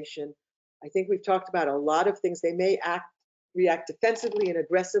regulation. I think we've talked about a lot of things. They may act react defensively and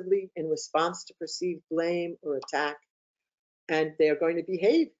aggressively in response to perceived blame or attack. And they are going to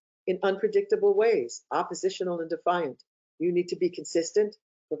behave in unpredictable ways, oppositional and defiant. You need to be consistent,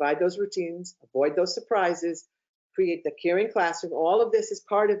 provide those routines, avoid those surprises, create the caring classroom. All of this is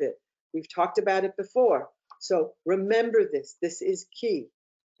part of it. We've talked about it before. So remember this. This is key.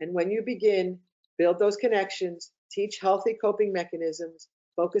 And when you begin, build those connections, teach healthy coping mechanisms,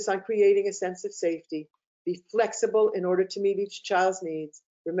 focus on creating a sense of safety, be flexible in order to meet each child's needs.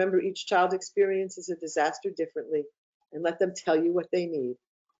 Remember, each child experiences a disaster differently, and let them tell you what they need,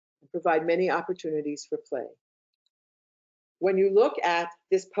 and provide many opportunities for play. When you look at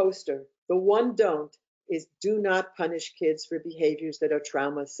this poster, the one don't is do not punish kids for behaviors that are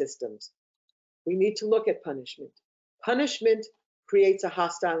trauma systems. We need to look at punishment. Punishment creates a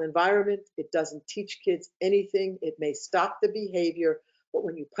hostile environment. It doesn't teach kids anything. It may stop the behavior, but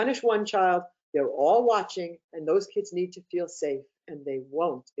when you punish one child, they're all watching, and those kids need to feel safe, and they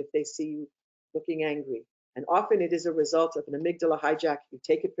won't if they see you looking angry. And often it is a result of an amygdala hijack. You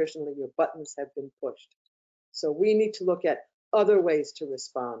take it personally, your buttons have been pushed. So we need to look at other ways to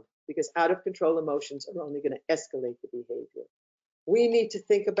respond, because out of control emotions are only going to escalate the behavior. We need to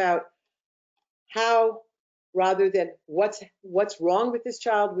think about how, rather than what's wrong with this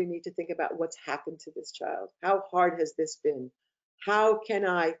child, we need to think about what's happened to this child. How hard has this been? How can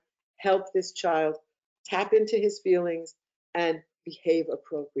I help this child tap into his feelings and behave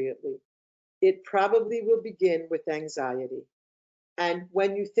appropriately? It probably will begin with anxiety. And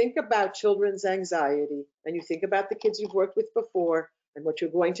when you think about children's anxiety, and you think about the kids you've worked with before and what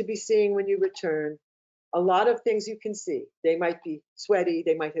you're going to be seeing when you return, a lot of things you can see. They might be sweaty,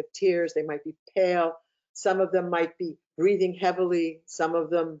 they might have tears, they might be pale. Some of them might be breathing heavily. Some of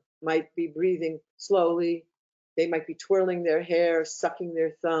them might be breathing slowly. They might be twirling their hair, sucking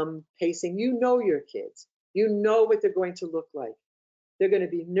their thumb, pacing. You know your kids. You know what they're going to look like. They're going to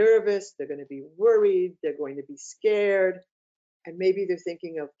be nervous. They're going to be worried. They're going to be scared. And maybe they're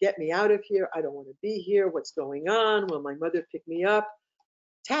thinking of, get me out of here. I don't want to be here. What's going on? Will my mother pick me up?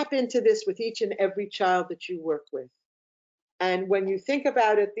 Tap into this with each and every child that you work with. And when you think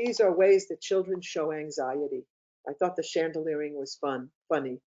about it, these are ways that children show anxiety. I thought the chandeliering was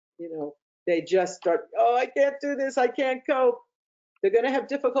funny. You know, they just start, oh, I can't do this. I can't cope. They're going to have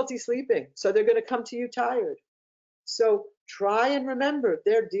difficulty sleeping. So they're going to come to you tired. So try and remember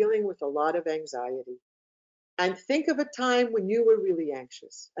they're dealing with a lot of anxiety. And think of a time when you were really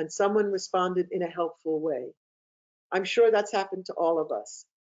anxious and someone responded in a helpful way. I'm sure that's happened to all of us.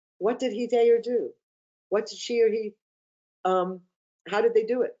 What did he, they, or do? What did she or he, how did they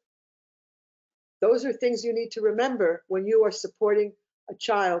do it? Those are things you need to remember when you are supporting a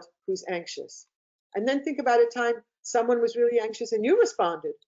child who's anxious. And then think about a time someone was really anxious and you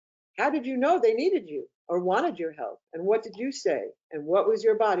responded. How did you know they needed you or wanted your help? And what did you say? And what was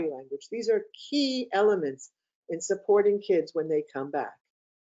your body language? These are key elements in supporting kids when they come back.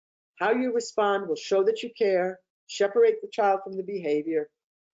 How you respond will show that you care, separate the child from the behavior.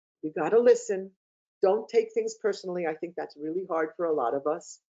 You got to listen. Don't take things personally. I think that's really hard for a lot of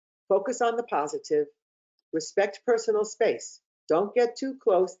us. Focus on the positive. Respect personal space. Don't get too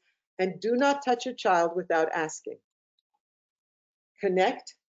close, and do not touch a child without asking.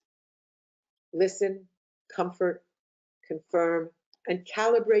 Connect, listen, comfort, confirm, and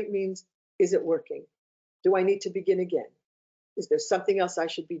calibrate means, is it working? Do I need to begin again? Is there something else I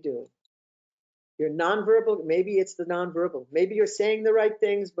should be doing? You're nonverbal, maybe it's the nonverbal. Maybe you're saying the right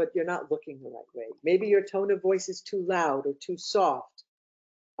things, but you're not looking the right way. Maybe your tone of voice is too loud or too soft.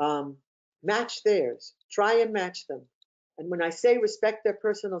 Match theirs. Try and match them. And when I say respect their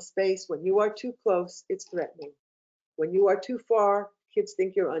personal space, when you are too close, it's threatening. When you are too far, kids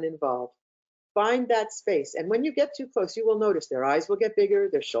think you're uninvolved. Find that space. And when you get too close, you will notice their eyes will get bigger,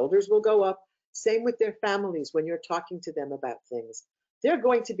 their shoulders will go up. Same with their families when you're talking to them about things. They're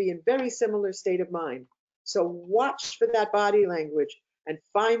going to be in very similar state of mind. So watch for that body language and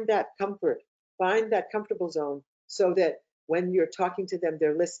find that comfort, find that comfortable zone so that when you're talking to them,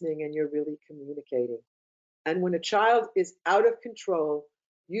 they're listening and you're really communicating. And when a child is out of control,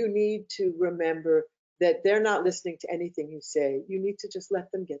 you need to remember that they're not listening to anything you say. You need to just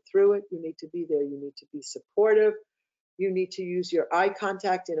let them get through it. You need to be there. You need to be supportive. You need to use your eye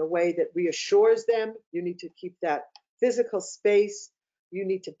contact in a way that reassures them. You need to keep that physical space. You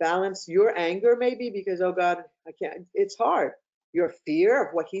need to balance your anger maybe because, oh God, I can't, it's hard. Your fear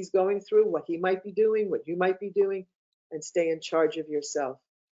of what he's going through, what he might be doing, what you might be doing, and stay in charge of yourself.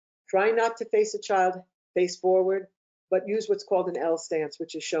 Try not to face a child face forward, but use what's called an L stance,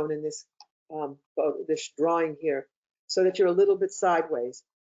 which is shown in this drawing here, so that you're a little bit sideways.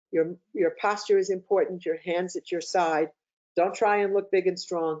 Your posture is important, your hands at your side, Don't try and look big and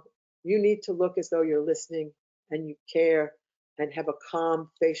strong. You need to look as though you're listening and you care and have a calm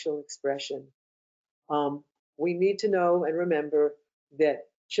facial expression. We need to know and remember that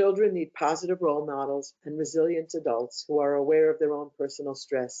children need positive role models and resilient adults who are aware of their own personal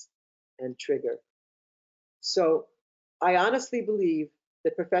stress and trigger. So I honestly believe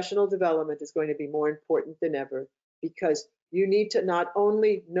that professional development is going to be more important than ever, because you need to not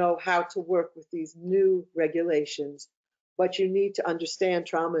only know how to work with these new regulations, but you need to understand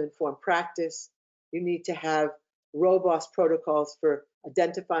trauma-informed practice. You need to have robust protocols for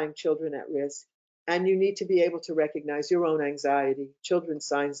identifying children at risk, and you need to be able to recognize your own anxiety, children's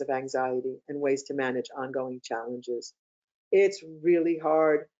signs of anxiety, and ways to manage ongoing challenges. It's really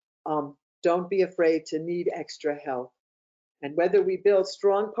hard. Don't be afraid to need extra help. And whether we build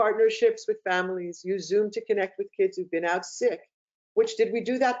strong partnerships with families, use Zoom to connect with kids who've been out sick, which did we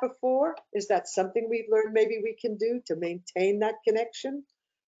do that before? Is that something we've learned maybe we can do to maintain that connection?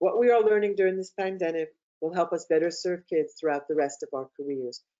 What we are learning during this pandemic will help us better serve kids throughout the rest of our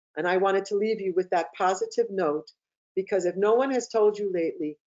careers. And I wanted to leave you with that positive note, because if no one has told you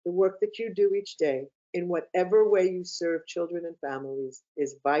lately, the work that you do each day, in whatever way you serve children and families,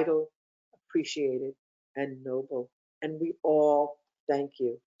 is vital, appreciated, and noble. And we all thank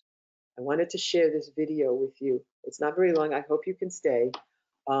you. I wanted to share this video with you. It's not very long. I hope you can stay.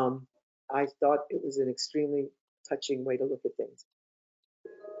 I thought it was an extremely touching way to look at things.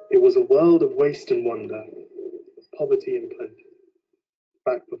 It was a world of waste and wonder, of poverty and plenty,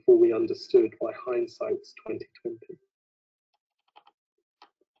 back before we understood why hindsight's 2020.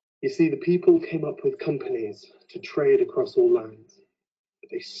 You see, the people came up with companies to trade across all lands,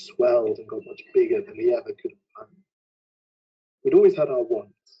 but they swelled and got much bigger than we ever could have planned. We'd always had our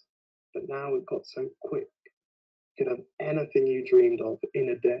wants, but now it got so quick. You could have anything you dreamed of in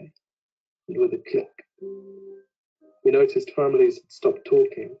a day, and with a click. We noticed families had stopped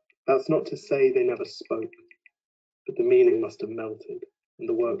talking. That's not to say they never spoke, but the meaning must have melted, and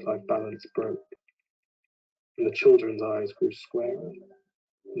the work-life balance broke. And the children's eyes grew squarer,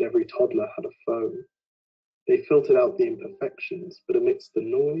 and every toddler had a phone. They filtered out the imperfections, but amidst the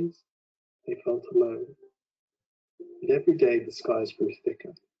noise, they felt alone. And every day the skies grew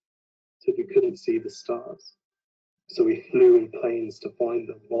thicker, till we couldn't see the stars. So we flew in planes to find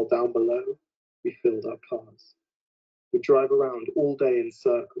them, while down below, we filled our cars. We'd drive around all day in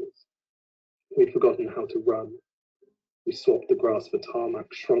circles. We'd forgotten how to run. We swapped the grass for tarmac,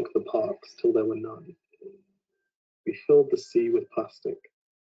 shrunk the parks till there were none. We filled the sea with plastic,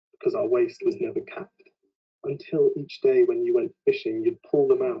 because our waste was never capped, until each day when you went fishing, you'd pull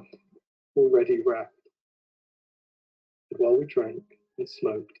them out, already wrapped. And while we drank and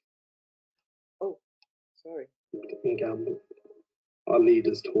smoked Oh, sorry. and gambled, our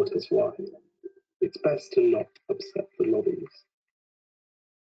leaders taught us why. It's best to not upset the lobbies.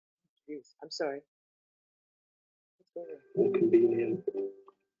 Jeez, I'm sorry. What's going on? More convenient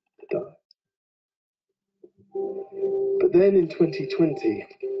to die. But then in 2020,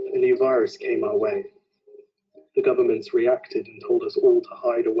 a new virus came our way. The governments reacted and told us all to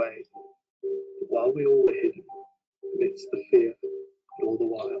hide away. But while we all were hidden, amidst the fear, and all the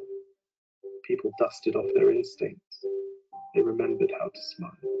while, people dusted off their instincts. They remembered how to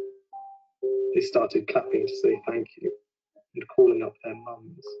smile. They started clapping to say thank you and calling up their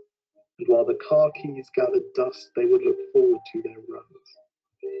mums. And while the car keys gathered dust, they would look forward to their runs.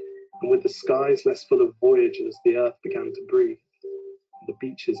 And with the skies less full of voyagers, the earth began to breathe. And the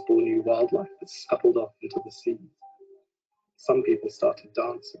beaches bore new wildlife that scuttled off into the seas. Some people started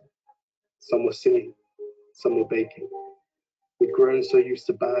dancing. Some were singing. Some were baking. We'd grown so used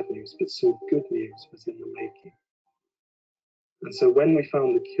to bad news, but saw good news was in the making. And so when we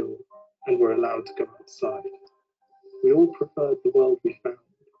found the cure and were allowed to go outside, we all preferred the world we found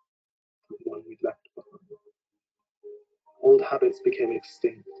to the one we'd left behind. Old habits became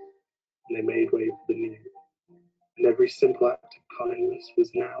extinct, and they made way for the new. And every simple act of kindness was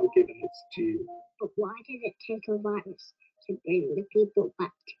now given its due. But why did it take a virus to bring the people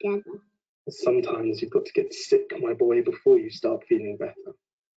back together? Sometimes you've got to get sick, my boy, before you start feeling better.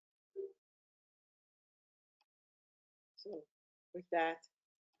 So with that,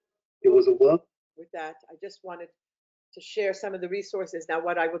 It was a world. I just wanted to share some of the resources. Now,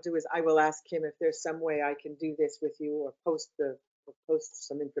 what I will do is I will ask Kim if there's some way I can do this with you, or post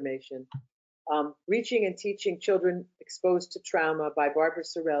some information. Reaching and Teaching Children Exposed to Trauma by Barbara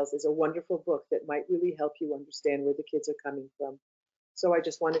Sorrells is a wonderful book that might really help you understand where the kids are coming from. So I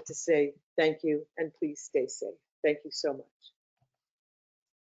just wanted to say thank you, and please stay safe. Thank you so much.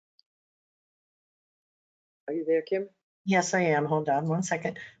 Are you there, Kim? Yes, I am. Hold on one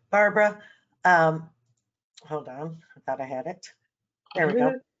second. Barbara, Hold on, I thought I had it. There we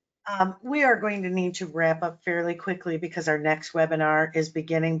go. We are going to need to wrap up fairly quickly because our next webinar is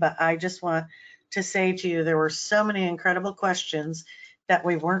beginning, but I just want to say to you, there were so many incredible questions that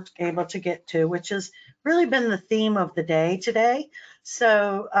we weren't able to get to, which has really been the theme of the day today.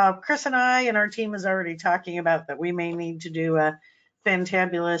 So Chris and I and our team is already talking about that we may need to do a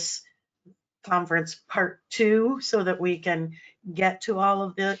Fantabulous conference part 2 so that we can get to all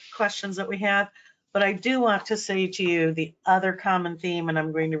of the questions that we have. But I do want to say to you, the other common theme, and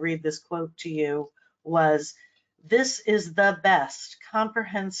I'm going to read this quote to you, was this is the best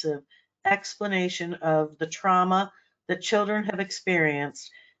comprehensive explanation of the trauma that children have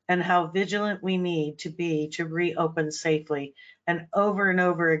experienced and how vigilant we need to be to reopen safely. And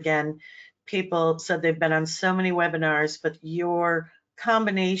over again, people said they've been on so many webinars, but your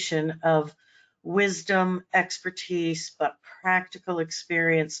combination of wisdom, expertise, but practical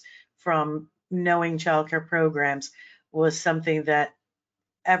experience from knowing childcare programs was something that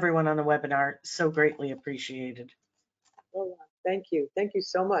everyone on the webinar so greatly appreciated. Oh, thank you. Thank you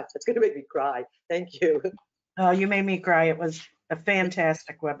so much. That's going to make me cry. Thank you. Oh, you made me cry. It was a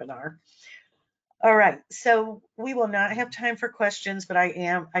fantastic webinar. All right, so we will not have time for questions, but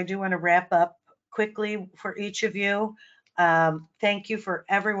I do want to wrap up quickly for each of you. Thank you for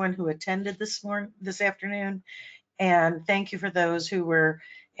everyone who attended this afternoon. And thank you for those who were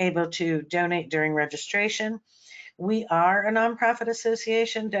able to donate during registration. We are a nonprofit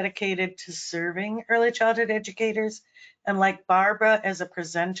association dedicated to serving early childhood educators. And like Barbara as a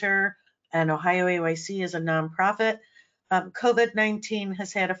presenter and Ohio AYC as a nonprofit, COVID-19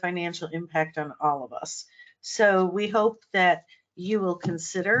 has had a financial impact on all of us. So we hope that you will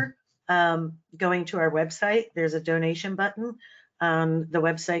consider going to our website. There's a donation button on the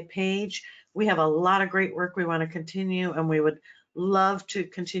website page. We have a lot of great work we want to continue, and we would love to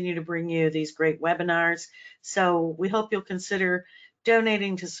continue to bring you these great webinars. So we hope you'll consider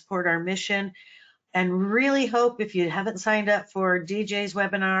donating to support our mission, and really hope, if you haven't signed up for DJ's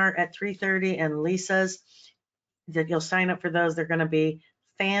webinar at 3:30 and Lisa's, that you'll sign up for those. They're going to be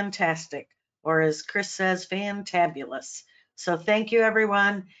fantastic, or as Chris says, fantabulous. So thank you,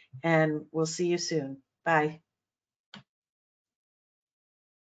 everyone, and we'll see you soon. Bye.